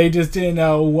they just didn't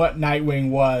know what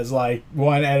Nightwing was. Like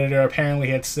one editor apparently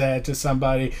had said to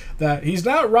somebody that he's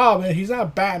not Robin, he's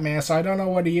not Batman, so I don't know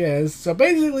what he is. So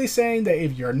basically saying that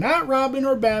if you're not Robin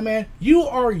or Batman, you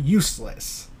are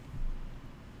useless.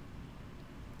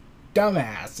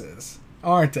 Dumbasses,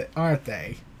 aren't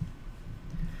they?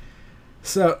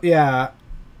 So, yeah.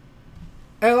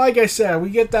 And like I said, we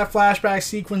get that flashback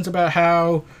sequence about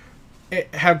how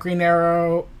Green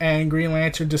Arrow and Green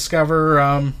Lantern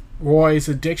discover Roy's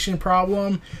addiction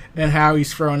problem and how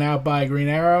he's thrown out by Green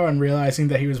Arrow and realizing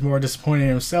that he was more disappointed in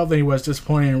himself than he was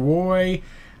disappointed in Roy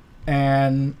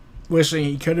and wishing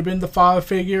he could have been the father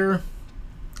figure.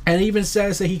 And even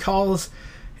says that he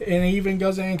even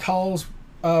goes in and calls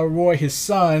Roy his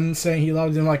son, saying he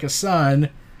loves him like a son.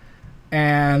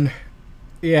 And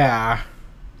yeah.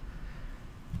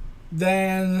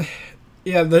 Then,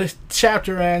 yeah, the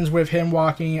chapter ends with him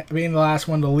being the last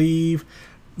one to leave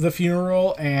the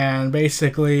funeral, and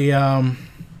basically how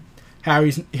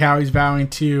he's vowing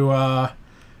to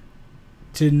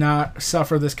not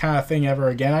suffer this kind of thing ever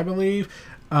again, I believe.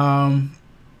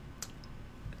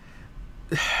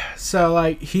 So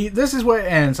like this is what it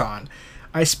ends on.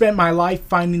 I spent my life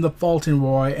finding the fault in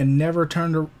Roy and never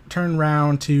turned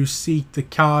round to seek the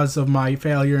cause of my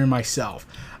failure in myself.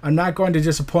 I'm not going to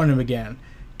disappoint him again.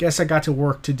 Guess I got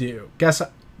work to do. Guess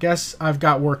I've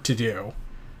got work to do.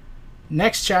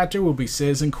 Next chapter will be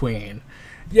Citizen Queen.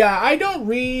 Yeah, I don't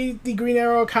read the Green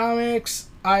Arrow comics.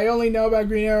 I only know about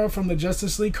Green Arrow from the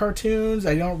Justice League cartoons.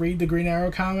 I don't read the Green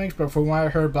Arrow comics, but from what I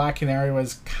heard, Black Canary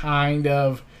was kind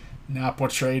of not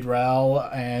portrayed well,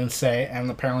 and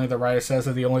apparently the writer says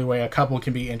that the only way a couple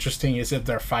can be interesting is if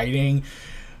they're fighting,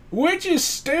 which is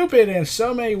stupid in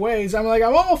so many ways. I'm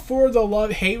all for the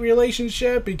love-hate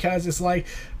relationship because it's like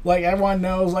everyone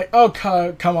knows, like, oh,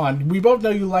 come on, we both know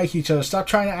you like each other, stop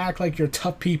trying to act like you're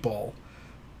tough people.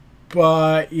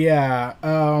 But yeah,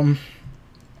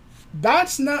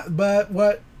 that's not, but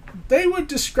what they were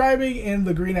describing in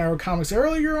the Green Arrow comics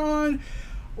earlier on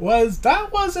that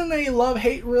wasn't a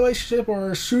love-hate relationship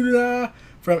or shooter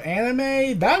from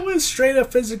anime. That was straight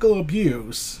up physical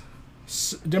abuse,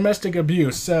 domestic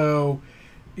abuse. So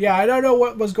yeah, I don't know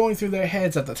what was going through their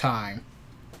heads at the time.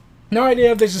 No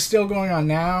idea if this is still going on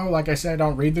now. Like I said, I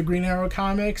don't read the Green Arrow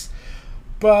comics,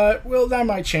 but well, that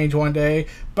might change one day.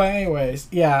 But anyways,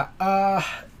 yeah,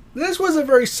 this was a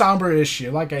very somber issue.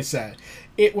 Like I said,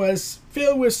 it was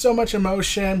filled with so much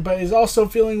emotion, but is also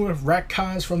filling with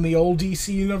retcons from the old DC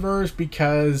universe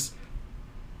because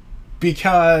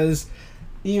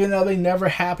even though they never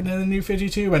happened in the New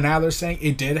 52, but now they're saying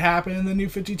it did happen in the New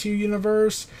 52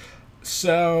 universe.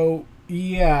 So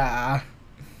yeah,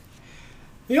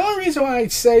 the only reason why I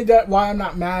say that, why I'm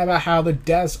not mad about how the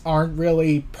deaths aren't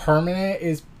really permanent,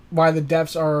 is why the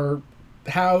deaths are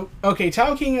how... Okay,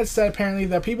 Tao King has said apparently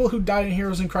that people who died in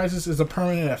Heroes in Crisis is a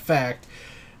permanent effect.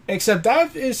 Except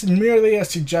that is merely a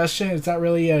suggestion, it's not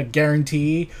really a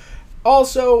guarantee.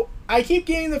 Also, I keep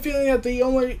getting the feeling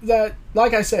that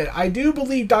like I said, I do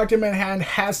believe Dr. Manhattan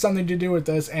has something to do with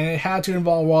this, and it had to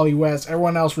involve Wally West.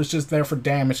 Everyone else was just there for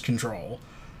damage control.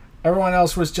 Everyone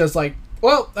else was just like,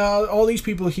 well, all these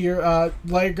people here,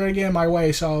 they're going to get in my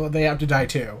way, so they have to die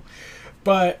too.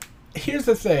 But here's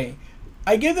the thing.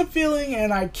 I get the feeling,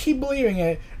 and I keep believing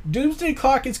it, Doomsday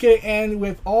Clock is going to end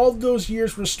with all those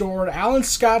years restored. Alan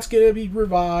Scott's going to be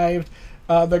revived.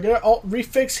 They're going to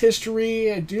refix history,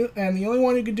 and the only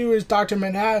one who could do is Dr.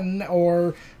 Manhattan,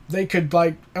 or they could,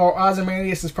 or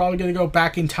Ozymandias is probably going to go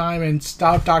back in time and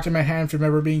stop Dr. Manhattan from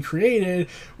ever being created,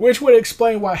 which would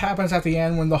explain what happens at the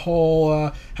end when the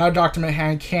whole, how Dr.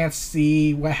 Manhattan can't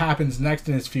see what happens next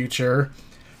in his future.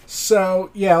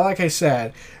 So, yeah, like I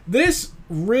said, this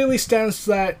really stems to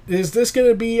that, is this going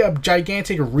to be a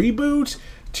gigantic reboot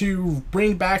to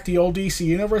bring back the old DC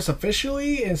universe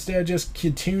officially instead of just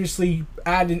continuously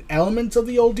adding elements of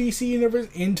the old DC universe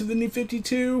into the New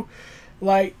 52.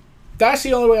 Like, that's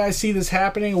the only way I see this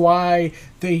happening. Why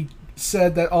they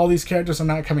said that all these characters are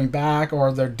not coming back,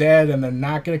 or they're dead and they're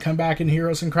not going to come back in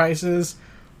Heroes in Crisis.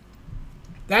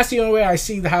 That's the only way I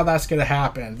see how that's going to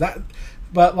happen.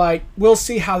 But, like, we'll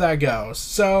see how that goes.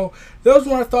 So, those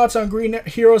were our thoughts on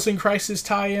Heroes in Crisis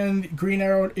tie-in, Green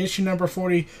Arrow issue number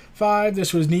 45.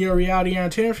 This was Neo Reality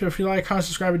Entertainment. If you like, comment,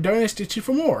 subscribe, and donate, stay tuned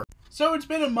for more. So, it's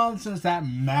been a month since that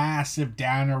massive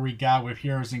downer we got with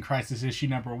Heroes in Crisis issue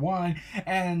number 1,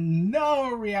 and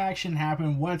no reaction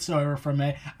happened whatsoever from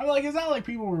it. I'm like, it's not like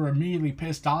people were immediately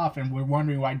pissed off and were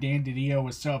wondering why Dan DiDio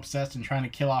was so obsessed in trying to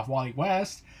kill off Wally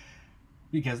West.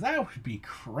 Because that would be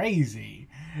crazy.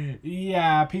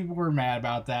 Yeah, people were mad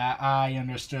about that. I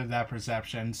understood that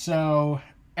perception. So,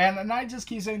 and I just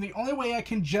keep saying the only way I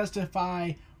can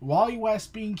justify Wally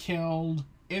West being killed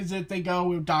is if they go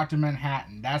with Dr.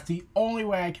 Manhattan. That's the only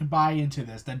way I can buy into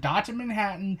this. That Dr.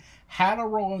 Manhattan had a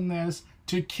role in this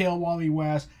to kill Wally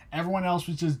West. Everyone else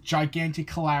was just gigantic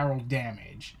collateral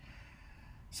damage.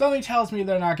 Something tells me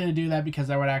they're not going to do that because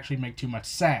that would actually make too much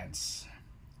sense.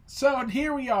 So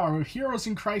here we are with Heroes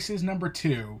in Crisis number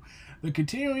 2, the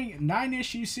continuing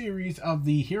 9-issue series of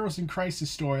the Heroes in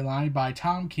Crisis storyline by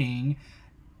Tom King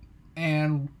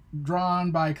and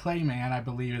drawn by Clayman, I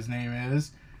believe his name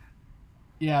is.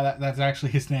 Yeah, that's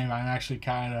actually his name. I'm actually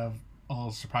kind of a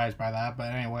little surprised by that,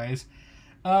 but anyways.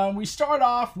 We start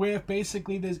off with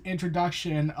basically this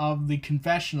introduction of the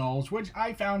confessionals, which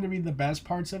I found to be the best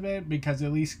parts of it because it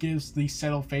at least gives the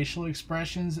subtle facial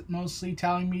expressions mostly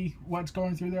telling me what's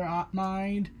going through their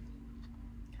mind.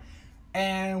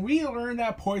 And we learned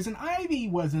that Poison Ivy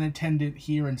was an attendant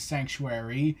here in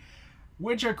Sanctuary,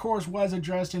 which of course was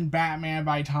addressed in Batman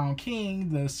by Tom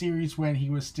King, the series when he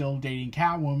was still dating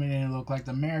Catwoman and it looked like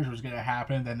the marriage was going to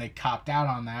happen. Then they copped out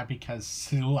on that because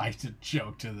he liked to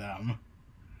joke to them.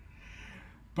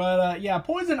 But, yeah,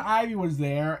 Poison Ivy was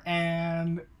there,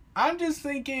 and I'm just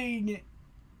thinking,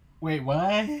 wait,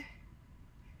 what?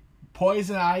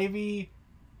 Poison Ivy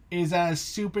is at a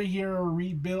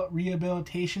superhero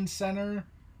rehabilitation center?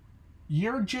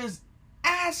 You're just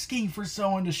asking for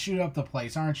someone to shoot up the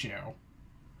place, aren't you?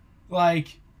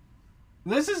 Like,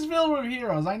 this is filled with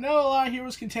heroes. I know a lot of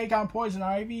heroes can take on Poison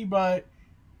Ivy, but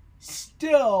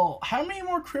still, how many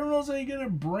more criminals are you going to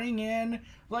bring in?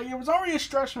 Like, it was already a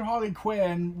stretch for Harley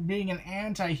Quinn being an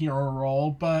anti-hero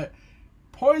role, but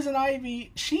Poison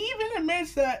Ivy, she even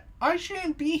admits that I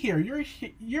shouldn't be here.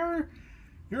 You're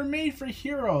made for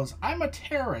heroes. I'm a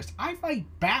terrorist. I fight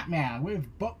Batman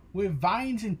with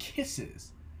vines and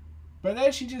kisses. But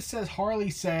then she just says Harley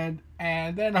said,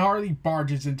 and then Harley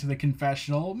barges into the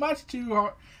confessional, much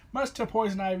to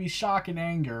Poison Ivy's shock and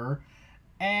anger.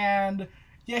 And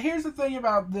yeah, here's the thing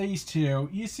about these two.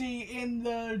 You see, in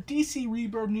the DC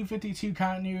Rebirth New 52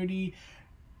 continuity,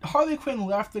 Harley Quinn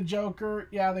left the Joker.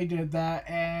 Yeah, they did that.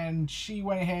 And she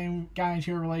went ahead and got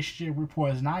into a relationship with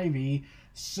Poison Ivy.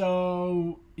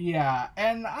 So, yeah.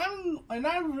 And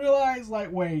I realized,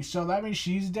 like, wait, so that means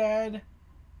she's dead?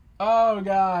 Oh,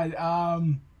 God.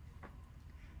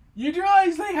 You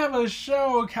realize they have a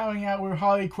show coming out with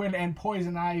Harley Quinn and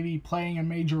Poison Ivy playing a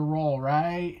major role,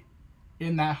 right?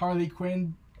 In that Harley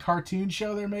Quinn cartoon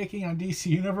show they're making on DC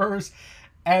Universe.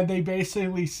 And they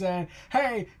basically said,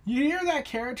 hey, you hear that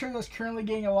character that's currently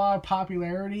getting a lot of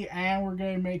popularity and we're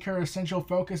going to make her a central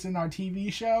focus in our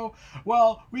TV show?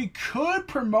 Well, we could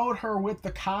promote her with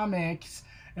the comics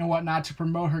and whatnot to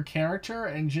promote her character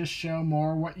and just show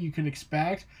more what you could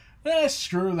expect.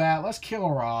 Screw that. Let's kill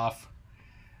her off.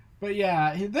 But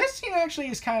yeah, this scene actually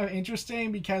is kind of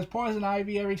interesting because Poison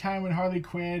Ivy, every time when Harley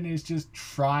Quinn is just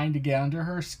trying to get under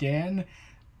her skin,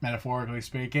 metaphorically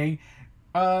speaking,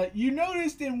 you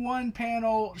noticed in one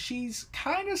panel she's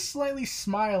kind of slightly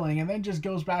smiling and then just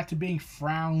goes back to being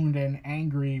frowned and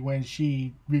angry when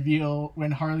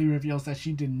Harley reveals that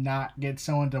she did not get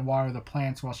someone to water the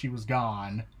plants while she was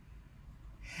gone.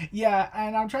 Yeah,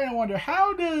 and I'm trying to wonder,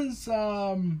 how did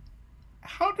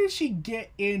she get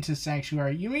into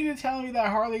Sanctuary? You mean to tell me that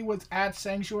Harley was at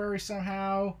Sanctuary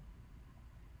somehow?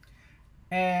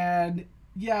 And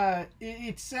yeah,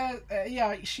 it says,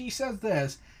 she says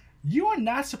this: you are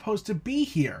not supposed to be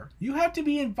here. You have to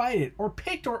be invited or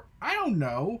picked, or I don't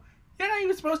know. You're not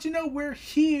even supposed to know where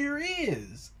here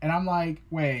is. And I'm like,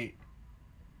 wait.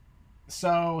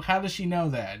 So how does she know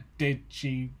that? Did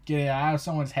she get it out of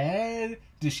someone's head?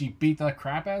 Did she beat the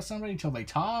crap out of somebody until they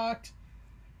talked?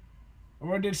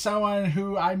 Or did someone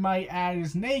who I might add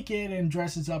is naked and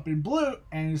dresses up in blue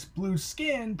and his blue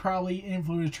skin probably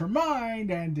influenced her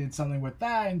mind and did something with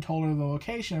that and told her the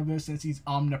location of this since he's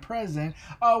omnipresent?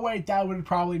 Oh wait, that would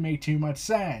probably make too much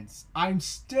sense. I'm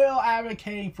still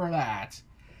advocating for that.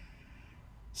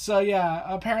 So yeah,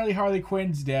 apparently Harley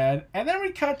Quinn's dead. And then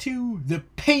we cut to the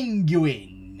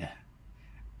Penguin.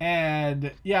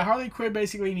 And yeah, Harley Quinn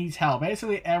basically needs help.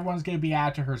 Basically everyone's going to be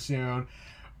after her soon.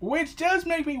 Which does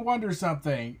make me wonder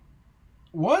something.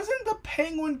 Wasn't the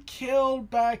Penguin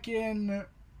killed back in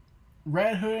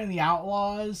Red Hood and the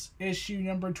Outlaws, issue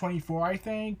number 24, I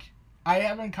think? I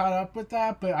haven't caught up with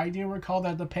that, but I do recall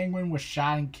that the Penguin was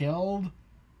shot and killed.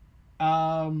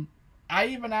 I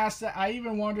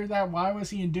even wondered that why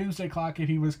was he in Doomsday Clock if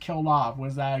he was killed off?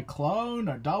 Was that a clone,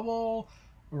 a double,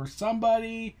 or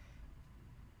somebody?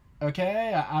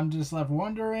 Okay, I'm just left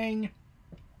wondering.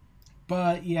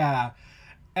 But yeah.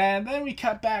 And then we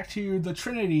cut back to the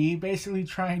Trinity, basically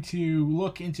trying to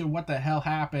look into what the hell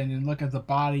happened and look at the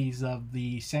bodies of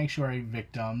the Sanctuary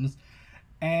victims.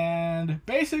 And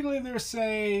basically they're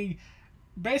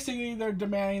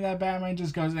demanding that Batman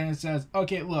just goes in and says,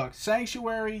 okay, look,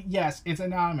 Sanctuary, yes, it's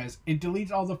anonymous. It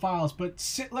deletes all the files, but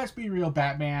let's be real,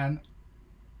 Batman.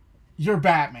 You're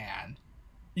Batman.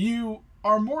 You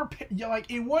are more,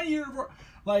 like, in one universe,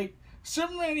 like,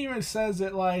 Superman even says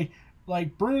it, like,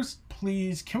 Bruce,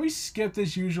 please, can we skip the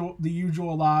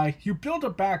usual lie? You build a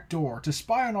back door to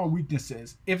spy on our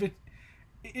weaknesses. If it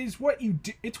is what you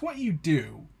do, it's what you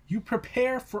do. You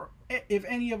prepare for if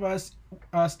any of us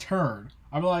turn.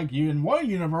 I'm like, you in one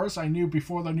universe, I knew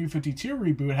before the New 52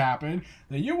 reboot happened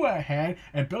that you went ahead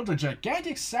and built a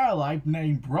gigantic satellite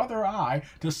named Brother Eye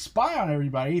to spy on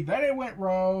everybody. Then it went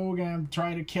rogue and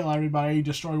tried to kill everybody,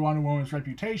 destroy Wonder Woman's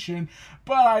reputation.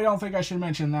 But I don't think I should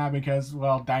mention that because,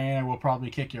 well, Diana will probably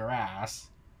kick your ass.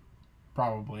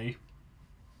 Probably.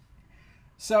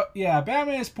 So, yeah,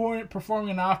 Batman is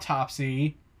performing an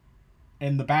autopsy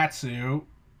in the Batsuit.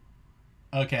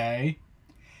 Okay.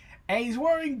 And he's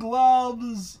wearing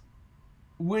gloves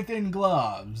within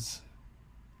gloves.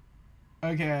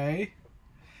 Okay.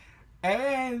 And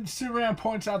then Superman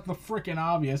points out the freaking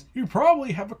obvious. You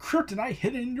probably have a kryptonite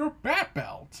hidden in your bat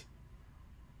belt.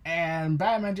 And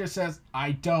Batman just says,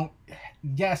 I don't.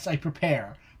 Yes, I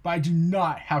prepare. But I do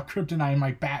not have kryptonite in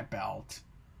my bat belt.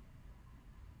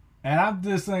 And I'm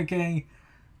just thinking,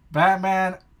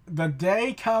 Batman, the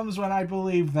day comes when I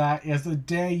believe that is the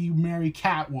day you marry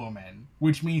Catwoman,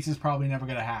 which means it's probably never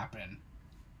going to happen.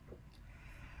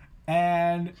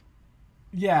 And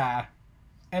yeah,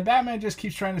 and Batman just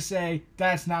keeps trying to say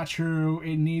that's not true.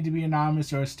 It needed to be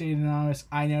anonymous or stayed anonymous.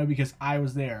 I know because I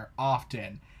was there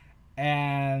often.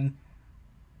 And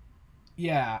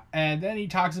yeah, and then he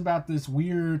talks about this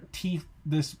weird teeth,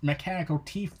 this mechanical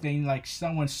teeth thing, like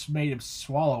someone's made him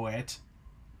swallow it.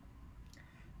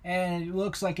 And it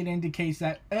looks like it indicates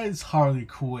that it's Harley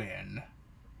Quinn.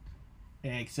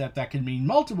 Except that could mean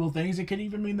multiple things. It could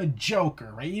even mean the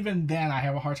Joker, right? Even then, I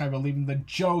have a hard time believing the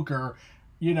Joker,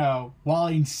 you know, while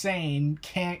insane,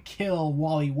 can't kill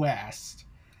Wally West.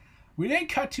 We then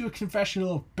cut to a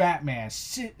confessional of Batman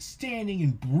standing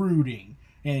and brooding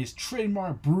in his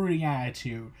trademark brooding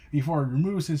attitude before he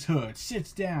removes his hood,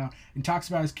 sits down, and talks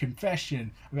about his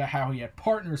confession about how he had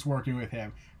partners working with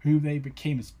him, who they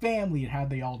became his family, and how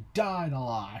they all died a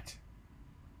lot.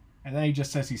 And then he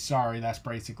just says he's sorry. That's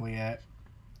basically it.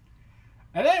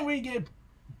 And then we get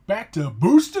back to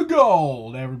Booster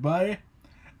Gold, everybody.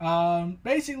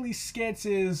 Basically, Skits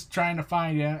is trying to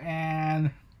find him,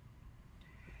 and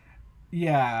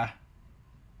yeah.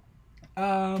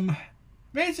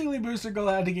 Basically, Booster Gold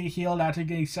had to get healed after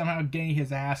somehow getting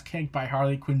his ass kicked by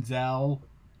Harley Quinzel.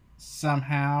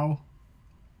 Somehow.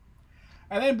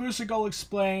 And then Booster Gold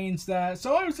explains that,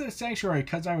 so I was at a sanctuary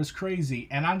because I was crazy.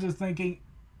 And I'm just thinking,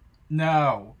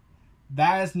 no.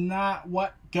 That is not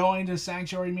what going to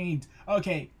sanctuary means.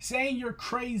 Okay, saying you're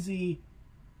crazy,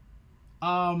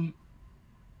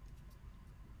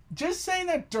 just saying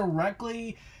that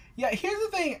directly. Yeah, here's the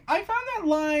thing. I found that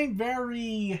line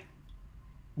very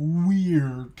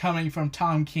weird coming from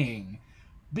Tom King.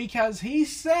 Because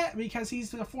he's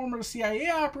a former CIA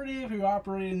operative who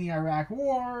operated in the Iraq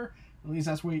War. At least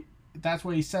that's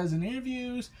what he says in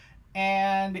interviews.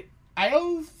 And I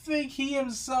don't think he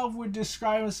himself would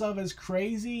describe himself as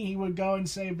crazy. He would go and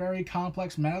say very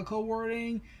complex medical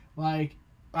wording, like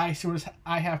I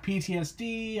have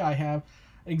PTSD, I have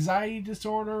anxiety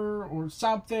disorder or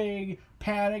something,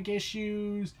 panic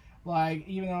issues, like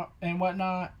and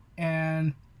whatnot.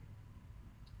 And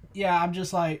yeah, I'm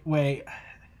just like, wait,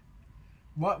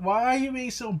 why are you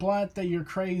being so blunt that you're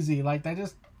crazy? Like that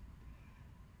just.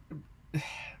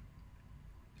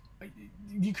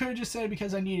 you could have just said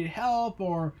because I needed help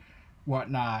or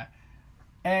whatnot.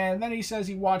 And then he says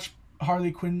he watched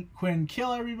Harley Quinn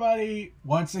kill everybody.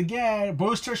 Once again,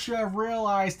 Booster should have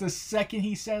realized the second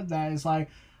he said that. It's like,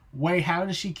 wait, how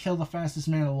did she kill the fastest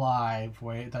man alive?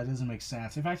 Wait, that doesn't make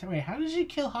sense. In fact, wait, how did she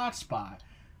kill Hotspot?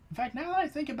 In fact, now that I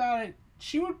think about it,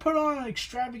 she would put on an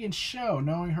extravagant show,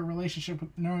 knowing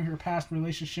her past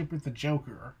relationship with the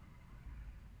Joker.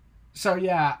 So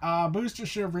yeah, Booster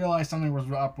should have realized something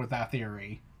was up with that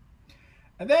theory.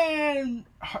 And then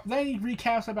he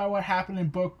recaps about what happened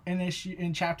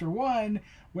in chapter 1,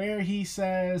 where he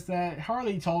says that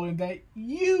Harley told him that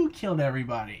you killed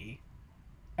everybody.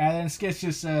 And then Skitz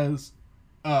just says,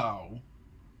 oh.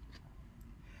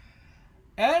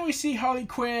 And then we see Harley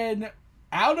Quinn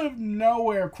out of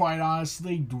nowhere, quite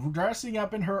honestly, dressing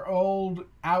up in her old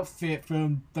outfit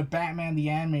from the Batman the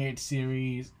Animated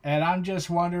Series. And I'm just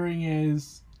wondering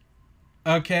is,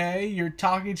 okay, you're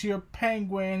talking to a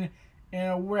penguin in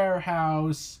a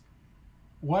warehouse.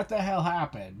 What the hell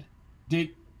happened?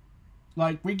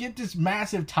 We get this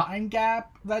massive time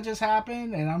gap that just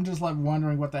happened, and I'm just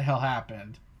wondering what the hell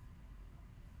happened.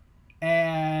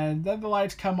 And then the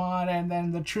lights come on, and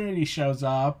then the Trinity shows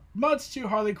up, much to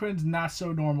Harley Quinn's not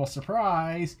so normal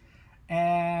surprise.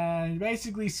 And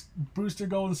basically, Booster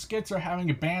Gold and Skitz are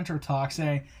having a banter talk,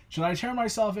 saying, should I turn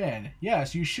myself in?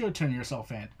 Yes, you should turn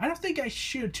yourself in. I don't think I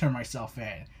should turn myself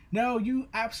in. No, you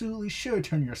absolutely should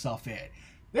turn yourself in.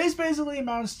 This basically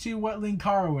amounts to what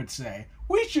Linkara would say.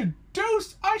 I should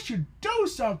do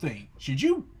something. Should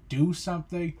you do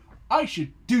something? I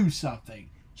should do something.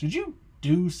 Should you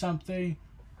do something?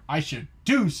 I should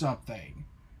do something.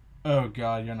 Oh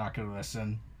god, you're not gonna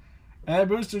listen. And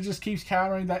Booster just keeps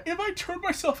countering that if I turn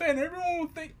myself in, everyone will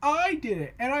think I did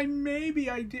it. And maybe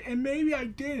I did, and maybe I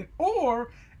didn't.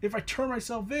 Or if I turn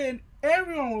myself in,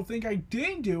 everyone will think I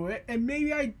didn't do it, and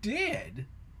maybe I did.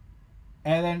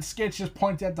 And then Skitz just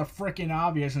points at the freaking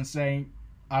obvious and saying,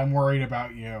 I'm worried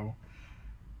about you.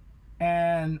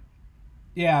 And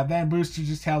yeah, then Booster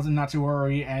just tells him not to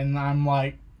worry, and I'm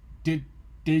like,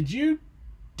 didn't you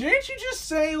just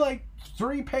say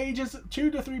 2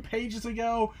 to 3 pages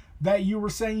ago that you were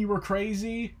saying you were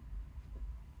crazy?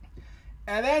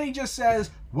 And then he just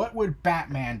says, what would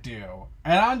Batman do?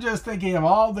 And I'm just thinking of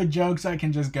all the jokes I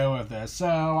can just go with this, so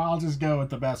I'll just go with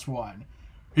the best one.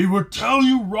 He would tell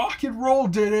you rock and roll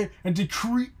did it and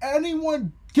decree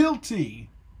anyone guilty.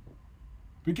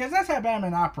 Because that's how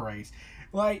Batman operates.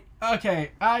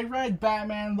 Okay, I read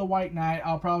Batman the White Knight.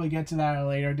 I'll probably get to that at a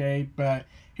later date, but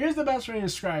here's the best way to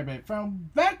describe it. From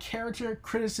that character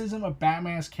criticism of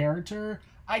Batman's character,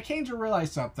 I came to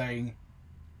realize something.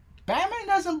 Batman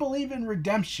doesn't believe in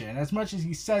redemption as much as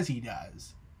he says he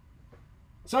does.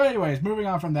 So anyways, moving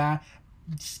on from that,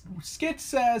 Skitz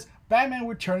says Batman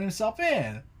would turn himself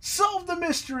in. Solve the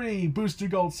mystery, Booster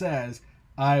Gold says.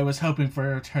 I was hoping for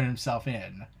her to turn himself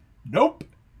in. Nope.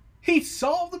 He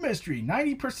solved the mystery.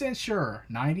 90% sure.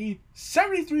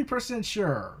 73%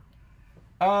 sure.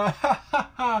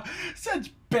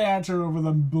 Such banter over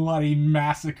the bloody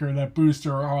massacre that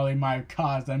Booster or Harley might have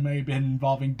caused that may have been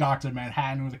involving Dr.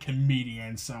 Manhattan with a comedian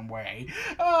in some way.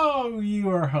 Oh, you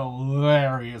are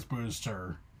hilarious,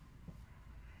 Booster.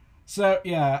 So,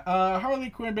 yeah,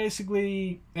 Harley Quinn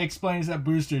basically explains that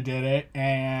Booster did it,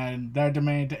 and they're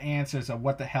demanding answers of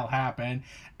what the hell happened.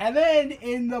 And then,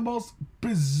 in the most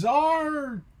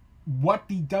bizarre what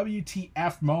the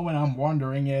WTF moment, I'm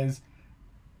wondering is,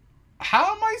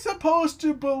 how am I supposed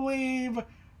to believe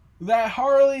that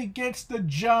Harley gets the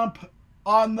jump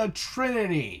on the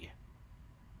Trinity?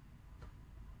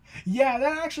 Yeah,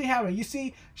 that actually happened. You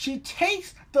see, she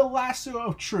takes the lasso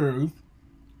of truth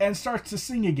and starts to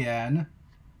sing again,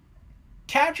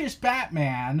 catches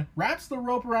Batman, wraps the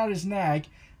rope around his neck.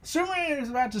 Superman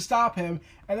is about to stop him,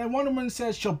 and then Wonder Woman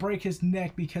says she'll break his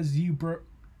neck because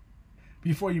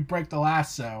before you break the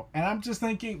lasso. And I'm just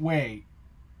thinking, wait,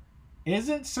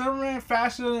 isn't Superman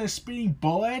faster than a speeding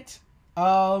bullet?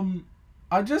 I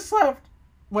just left.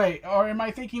 Wait, or am I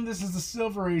thinking this is the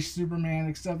Silver Age Superman?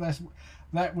 Except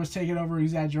that was taken over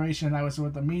exaggeration. That was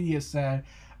what the media said.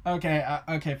 Okay,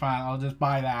 fine, I'll just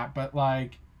buy that. But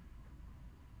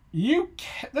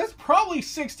there's probably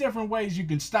 6 different ways you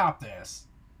can stop this.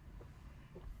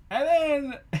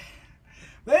 And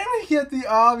then we get the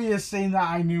obvious thing that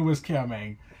I knew was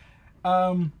coming.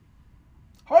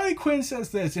 Harley Quinn says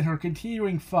this in her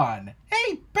continuing fun.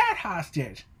 Hey, Bat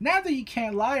Hostage! Now that you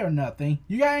can't lie or nothing,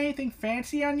 you got anything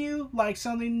fancy on you? Like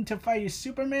something to fight a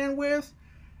Superman with?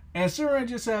 And Superman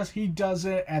just says he does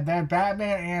it, and then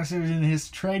Batman answers in his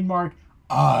trademark,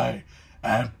 I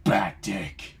am Bat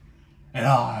Dick, and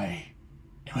I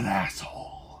am an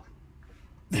asshole.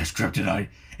 There's kryptonite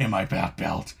in my back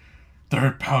belt.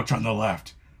 Third pouch on the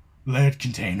left. Lead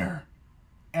container.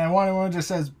 And Wonder Woman just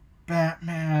says,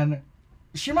 Batman.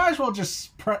 She might as well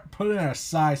just put it in a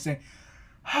sigh saying,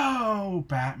 oh,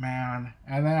 Batman.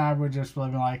 And then I would just be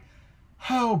like,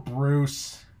 oh,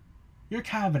 Bruce. You're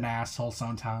kind of an asshole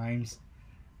sometimes.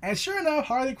 And sure enough,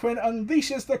 Harley Quinn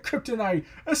unleashes the kryptonite,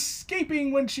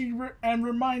 escaping when she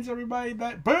reminds everybody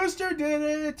that Booster did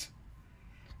it.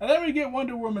 And then we get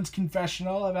Wonder Woman's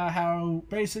confessional about how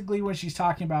basically when she's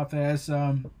talking about this,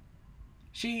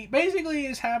 she basically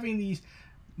is having these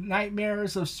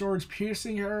nightmares of swords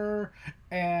piercing her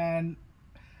and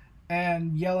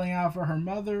yelling out for her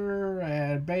mother,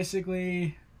 and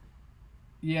basically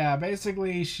she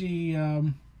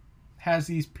has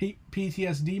these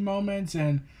PTSD moments,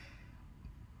 and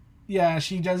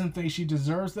she doesn't think she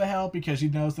deserves the help because she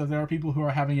knows that there are people who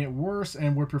are having it worse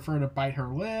and would prefer to bite her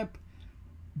lip,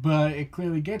 but it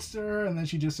clearly gets to her, and then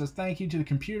she just says thank you to the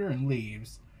computer and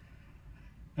leaves.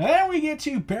 And then we get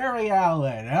to Barry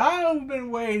Allen. I've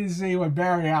been waiting to see what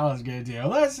Barry Allen's going to do.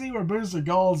 Let's see what Booster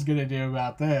Gold's going to do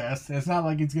about this. It's not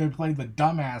like he's going to play the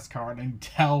dumbass card and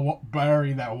tell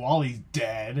Barry that Wally's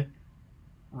dead.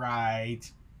 Right.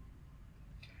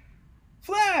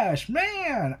 Flash,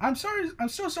 man, I'm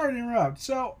so sorry to interrupt.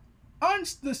 So, on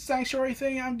the Sanctuary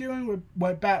thing, I'm doing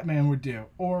what Batman would do,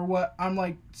 or what I'm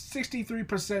like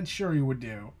 63% sure he would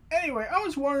do. Anyway, I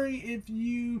was wondering if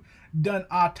you done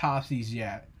autopsies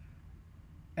yet.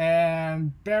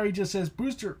 And Barry just says,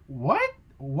 Booster, what?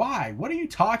 Why? What are you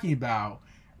talking about?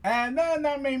 And then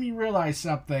that made me realize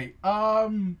something.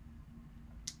 I'm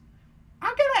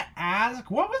gonna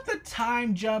ask, what was the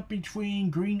time jump between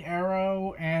Green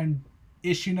Arrow and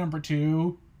issue number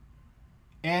 2?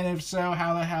 And if so,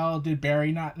 how the hell did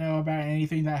Barry not know about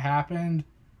anything that happened?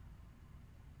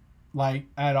 Like,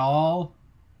 at all?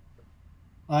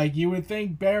 Like, you would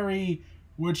think Barry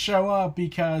would show up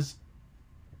because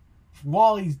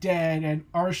Wally's dead and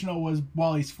Arsenal was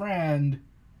Wally's friend.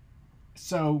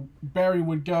 So Barry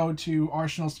would go to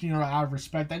Arsenal's funeral out of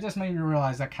respect. That just made me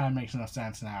realize that kind of makes no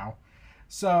sense now.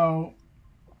 So,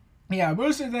 yeah,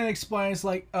 Booster then explains,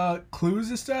 like, clues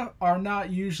and stuff are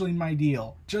not usually my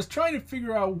deal. Just trying to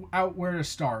figure out where to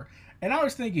start. And I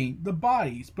was thinking, the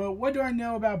bodies. But what do I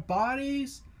know about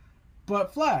bodies?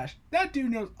 But Flash, that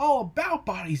dude knows all about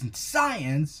bodies and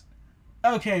science.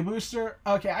 Okay, Booster,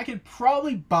 okay, I could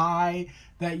probably buy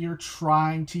that you're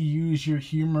trying to use your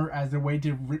humor as a way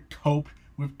to cope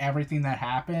with everything that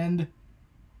happened.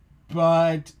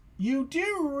 But you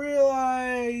do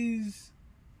realize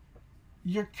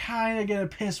you're kind of going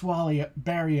to piss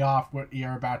Barry off what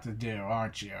you're about to do,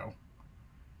 aren't you?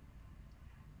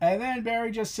 And then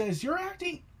Barry just says, you're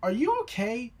acting, are you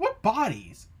okay? What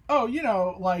bodies? Oh, you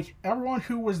know, like everyone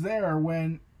who was there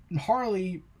when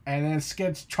Harley, and then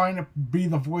Skid's trying to be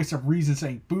the voice of reason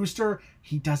saying, Booster,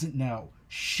 he doesn't know.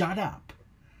 Shut up.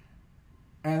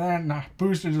 And then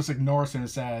Booster just ignores him and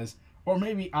says, or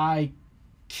maybe I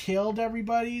killed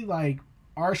everybody, like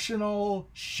Arsenal,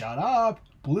 shut up.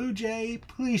 Blue Jay,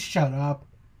 please shut up.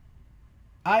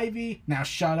 Ivy, now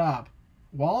shut up.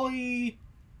 Wally,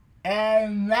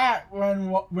 and that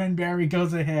when Barry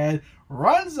goes ahead,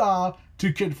 runs off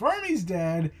to confirm he's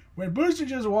dead, when Booster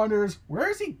just wonders,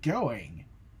 where is he going?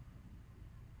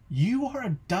 You are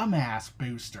a dumbass,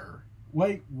 Booster.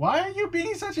 Wait, why are you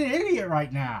being such an idiot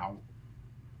right now?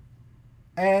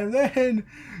 And then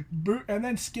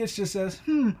Skitch just says,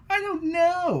 I don't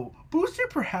know. Booster,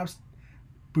 perhaps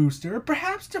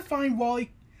to find Wally,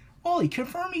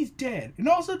 confirm he's dead, and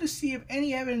also to see if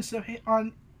any evidence of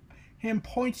on him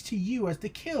points to you as the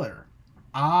killer.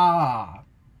 Ah.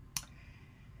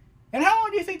 And how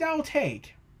long do you think that will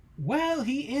take? Well,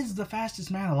 he is the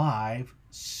fastest man alive,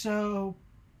 so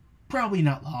probably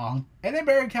not long. And then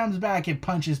Barry comes back and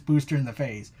punches Booster in the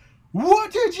face.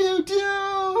 What did you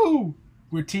do?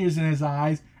 With tears in his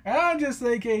eyes. And I'm just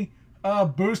thinking,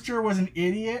 Booster was an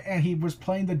idiot and he was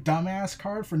playing the dumbass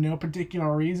card for no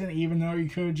particular reason, even though he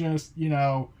could just,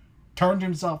 turned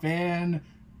himself in,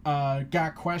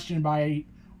 got questioned by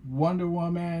Wonder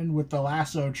Woman with the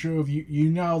lasso of truth. You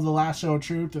know the lasso of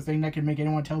truth, the thing that can make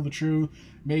anyone tell the truth,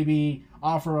 maybe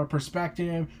offer a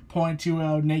perspective, point to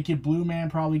a naked blue man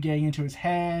probably getting into his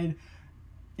head,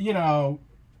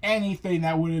 anything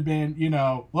that would have been,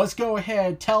 let's go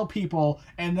ahead, tell people,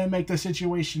 and then make the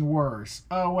situation worse.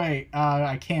 Oh, wait,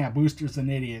 I can't. Booster's an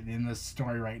idiot in this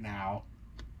story right now.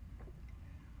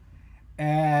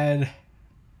 And,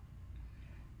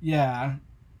 yeah.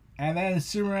 And then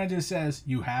Superman just says,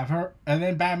 you have her? And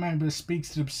then Batman just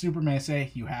speaks to Superman and say,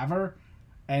 you have her?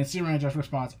 And Superman just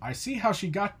responds, I see how she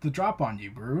got the drop on you,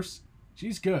 Bruce.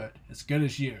 She's good. As good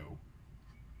as you.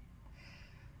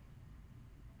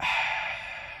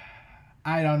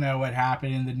 I don't know what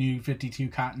happened in the New 52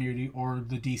 continuity or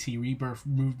the DC Rebirth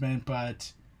movement,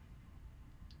 but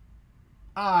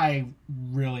I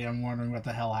really am wondering what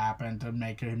the hell happened to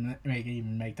make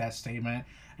that statement.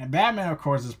 And Batman, of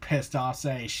course, is pissed off,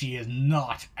 saying she is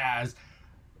not as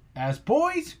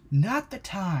boys, not the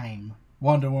time.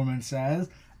 Wonder Woman says,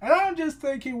 and I'm just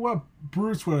thinking what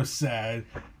Bruce would have said.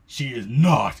 She is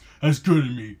not as good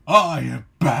as me. I am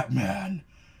Batman,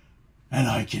 and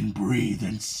I can breathe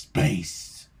in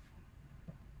space.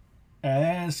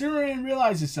 And Superman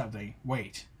realizes something.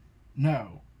 Wait,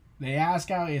 no. They ask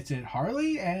out, is it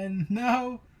Harley? And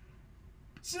no.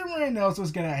 Superman knows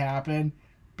what's going to happen.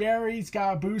 Barry's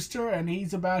got a booster, and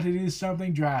he's about to do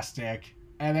something drastic.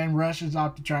 And then rushes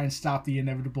off to try and stop the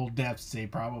inevitable death scene,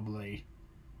 probably.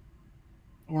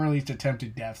 Or at least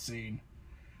attempted death scene.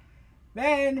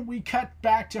 Then we cut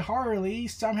back to Harley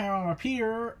somehow on a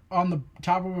pier on the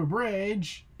top of a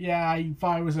bridge. Yeah, I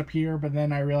thought it was a pier, but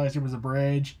then I realized it was a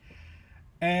bridge.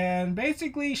 And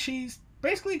basically, she's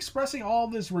expressing all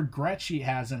this regret she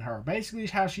has in her. Basically,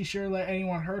 how she shouldn't let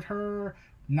anyone hurt her,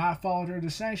 not followed her to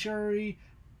Sanctuary,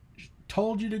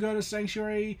 told you to go to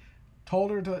Sanctuary,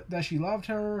 told her that she loved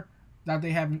her, that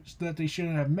they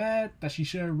shouldn't have met, that she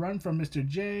should have run from Mr.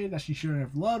 J, that she shouldn't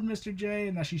have loved Mr. J,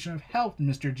 and that she should have helped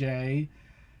Mr. J.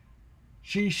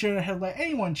 She shouldn't have let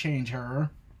anyone change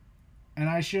her,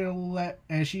 and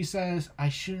she says, I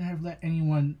shouldn't have let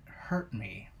anyone hurt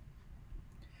me.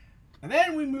 And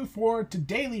then we move forward to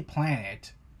Daily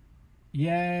Planet.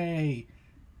 Yay.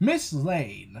 Miss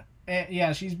Lane.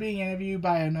 Yeah, she's being interviewed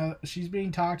by she's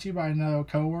being talked to by another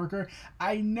coworker.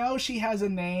 I know she has a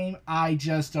name, I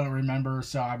just don't remember,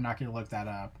 so I'm not going to look that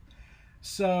up.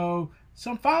 So,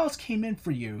 some files came in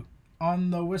for you on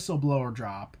the whistleblower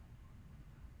drop.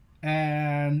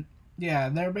 And, yeah,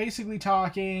 they're basically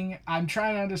talking. I'm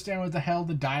trying to understand what the hell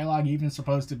the dialogue even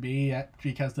supposed to be,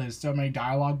 because there's so many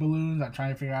dialogue balloons. I'm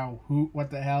trying to figure out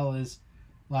what the hell is,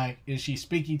 like, is she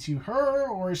speaking to her,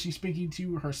 or is she speaking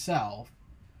to herself?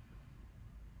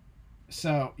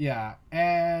 So, yeah,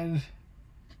 and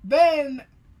then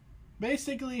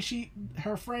basically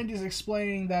her friend is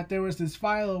explaining that there was this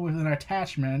file with an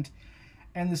attachment,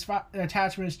 and this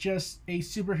attachment is just a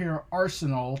superhero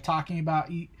arsenal talking about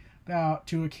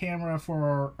to a camera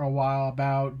for a while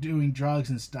about doing drugs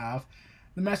and stuff.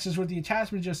 The message with the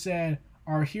attachment just said,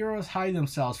 our heroes hide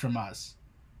themselves from us.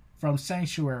 From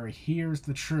Sanctuary, here's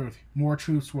the truth. More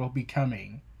truths will be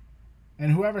coming.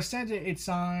 And whoever sent it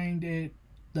signed it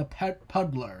the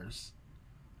Puddlers.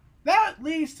 That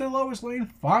leads to Lois Lane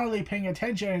finally paying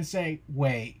attention and say,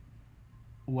 wait,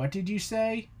 what did you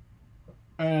say?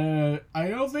 I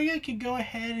don't think I can go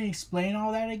ahead and explain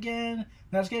all that again.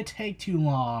 That's going to take too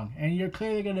long, and you're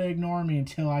clearly going to ignore me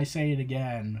until I say it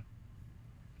again.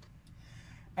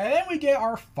 And then we get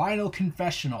our final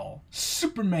confessional,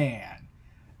 Superman.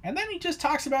 And then he just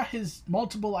talks about his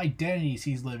multiple identities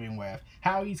he's living with.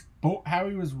 How he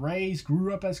was raised,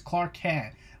 grew up as Clark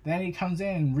Kent. Then he comes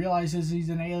in and realizes he's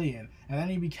an alien. And then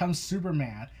he becomes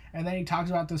Superman. And then he talks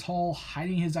about this whole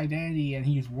hiding his identity, and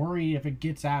he's worried if it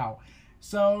gets out.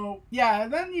 So, yeah,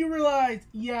 and then you realize,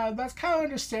 yeah, that's kind of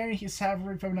understanding he's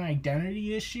suffering from an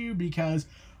identity issue, because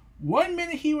one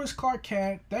minute he was Clark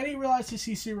Kent, then he realizes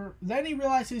he's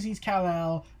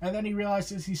Kal-El, and then he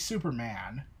realizes he's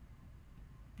Superman.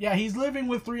 Yeah, he's living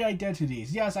with three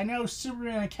identities. Yes, I know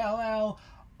Superman and Kal-El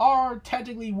are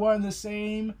technically one and the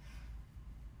same,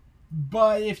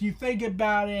 but if you think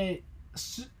about it,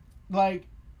 like,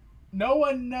 no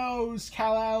one knows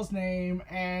Kal-El's name,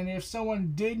 and if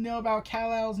someone did know about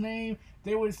Kal-El's name,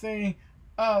 they would think,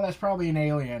 oh, that's probably an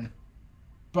alien.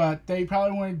 But they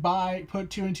probably wouldn't put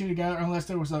two and two together unless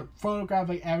there was a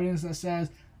photographic evidence that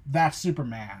says that's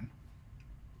Superman.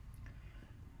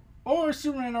 Or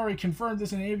Superman already confirmed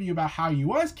this in an interview about how he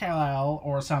was Kal-El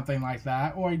or something like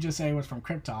that, or he just say it was from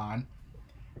Krypton.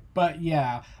 But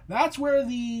yeah, that's where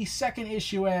the second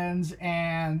issue ends,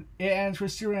 and it ends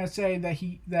with Superman saying that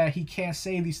he can't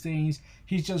say these things.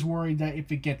 He's just worried that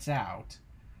if it gets out.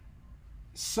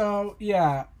 So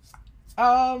yeah,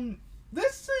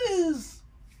 this is,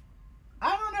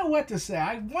 I don't know what to say.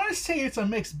 I want to say it's a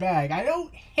mixed bag. I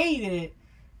don't hate it,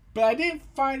 but I didn't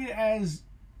find it as,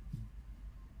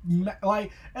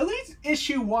 like, at least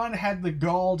issue 1 had the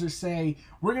gall to say,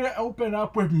 we're going to open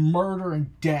up with murder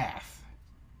and death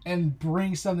and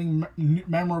bring something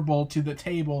memorable to the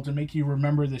table to make you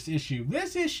remember this issue.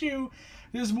 This issue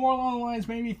is more along the lines,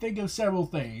 made me think of several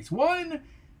things. One,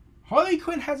 Harley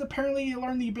Quinn has apparently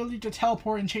learned the ability to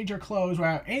teleport and change her clothes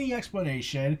without any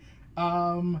explanation.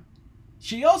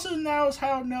 She also knows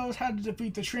how to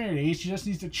defeat the Trinity. She just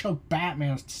needs to choke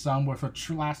Batman's son with a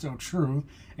lasso of truth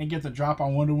and get the drop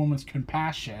on Wonder Woman's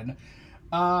compassion.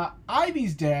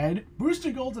 Ivy's dead.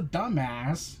 Booster Gold's a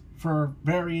dumbass for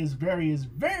various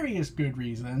good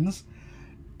reasons.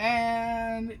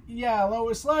 And yeah,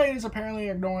 Lois Lane is apparently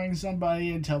ignoring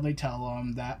somebody until they tell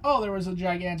him that, oh, there was a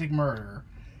gigantic murder.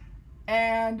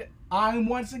 And I'm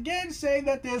once again saying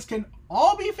that this can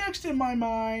all be fixed in my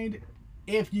mind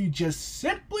if you just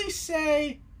simply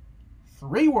say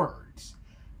 3 words.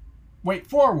 Wait,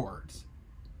 4 words.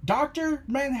 Dr.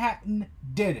 Manhattan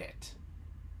did it.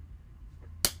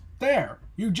 There.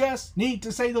 You just need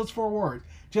to say those 4 words.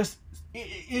 Just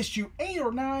issue 8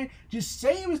 or 9, just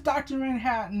say it was Dr.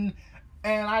 Manhattan,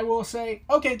 and I will say,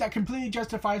 okay, that completely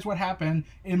justifies what happened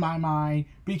in my mind,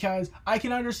 because I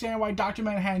can understand why Dr.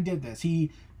 Manhattan did this.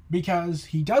 Because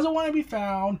he doesn't want to be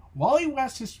found, Wally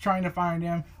West is trying to find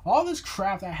him, all this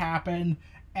crap that happened,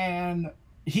 and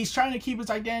he's trying to keep his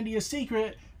identity a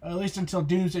secret, at least until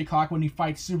Doomsday Clock when he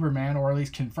fights Superman, or at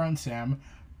least confronts him,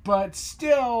 but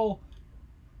still,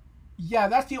 yeah,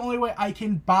 that's the only way I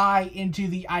can buy into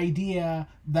the idea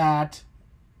that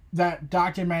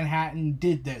Dr. Manhattan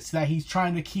did this, that he's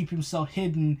trying to keep himself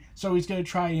hidden, so he's going to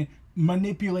try and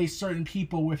manipulate certain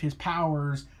people with his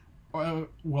powers, well,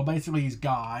 basically he's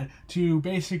God, to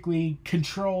basically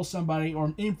control somebody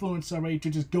or influence somebody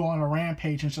to just go on a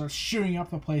rampage and start shooting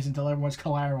up the place until everyone's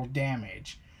collateral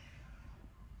damage.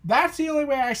 That's the only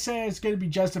way I say it's going to be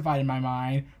justified in my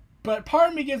mind. But part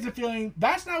of me gets the feeling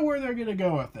that's not where they're going to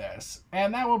go with this.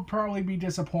 And that will probably be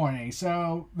disappointing.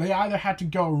 So they either have to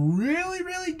go really,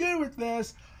 really good with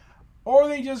this, or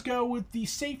they just go with the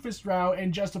safest route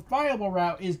and justifiable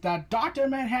route is that Dr.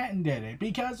 Manhattan did it.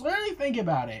 Because literally think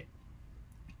about it.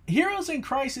 Heroes in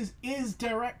Crisis is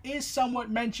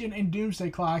somewhat mentioned in Doomsday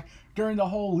Clock during the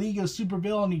whole League of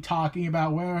Supervillainy talking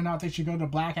about whether or not they should go to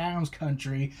Black Adam's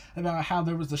country, about how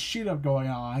there was a shoot-up going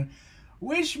on.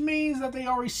 Which means that they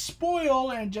already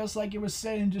spoiled, and just like it was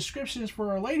said in descriptions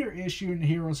for a later issue in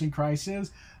Heroes in Crisis,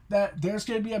 that there's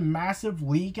going to be a massive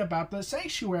leak about the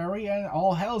Sanctuary and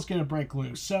all hell's going to break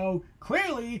loose. So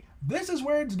clearly, this is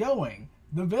where it's going.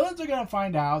 The villains are going to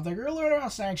find out, they're going to learn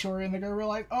about Sanctuary, and they're going to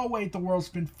realize, oh wait, the world's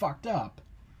been fucked up.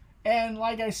 And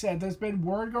like I said, there's been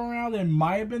word going around that it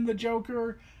might have been the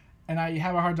Joker, and I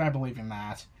have a hard time believing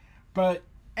that. But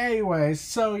anyways,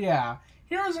 so yeah.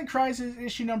 Heroes in Crisis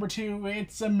issue number 2,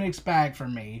 it's a mixed bag for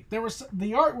me. The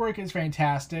artwork is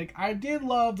fantastic. I did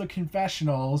love the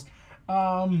confessionals.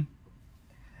 And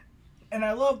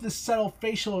I love the subtle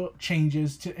facial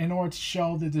changes in order to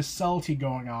show the subtlety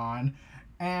going on.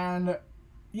 And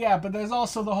yeah, but there's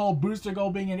also the whole Booster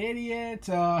Gold being an idiot,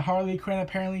 Harley Quinn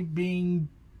apparently being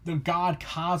the god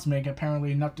Cosmic,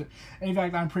 apparently enough to... In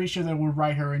fact, I'm pretty sure they would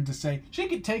write her in to say she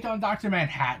could take on Dr.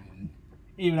 Manhattan.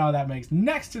 Even though that makes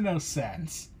next to no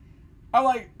sense. I'm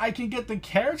like, I can get the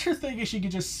character thinking she could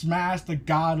just smash the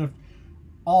god of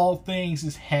all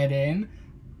things' head in,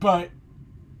 but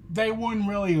they wouldn't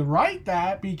really write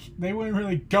that. They wouldn't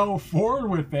really go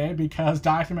forward with it because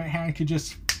Dr. Manhattan could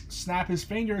just snap his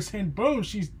fingers and boom,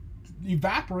 she's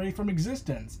evaporated from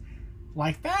existence.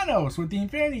 Like Thanos with the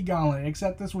Infinity Gauntlet,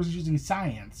 except this was using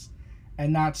science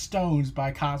and not stones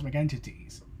by cosmic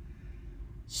entities.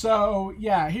 So,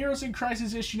 yeah, Heroes in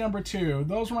Crisis issue number 2.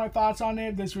 Those were my thoughts on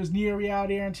it. This was Neo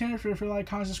Reality Entertainment. If you like,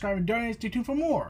 comment, subscribe, and donate. Stay tuned for more.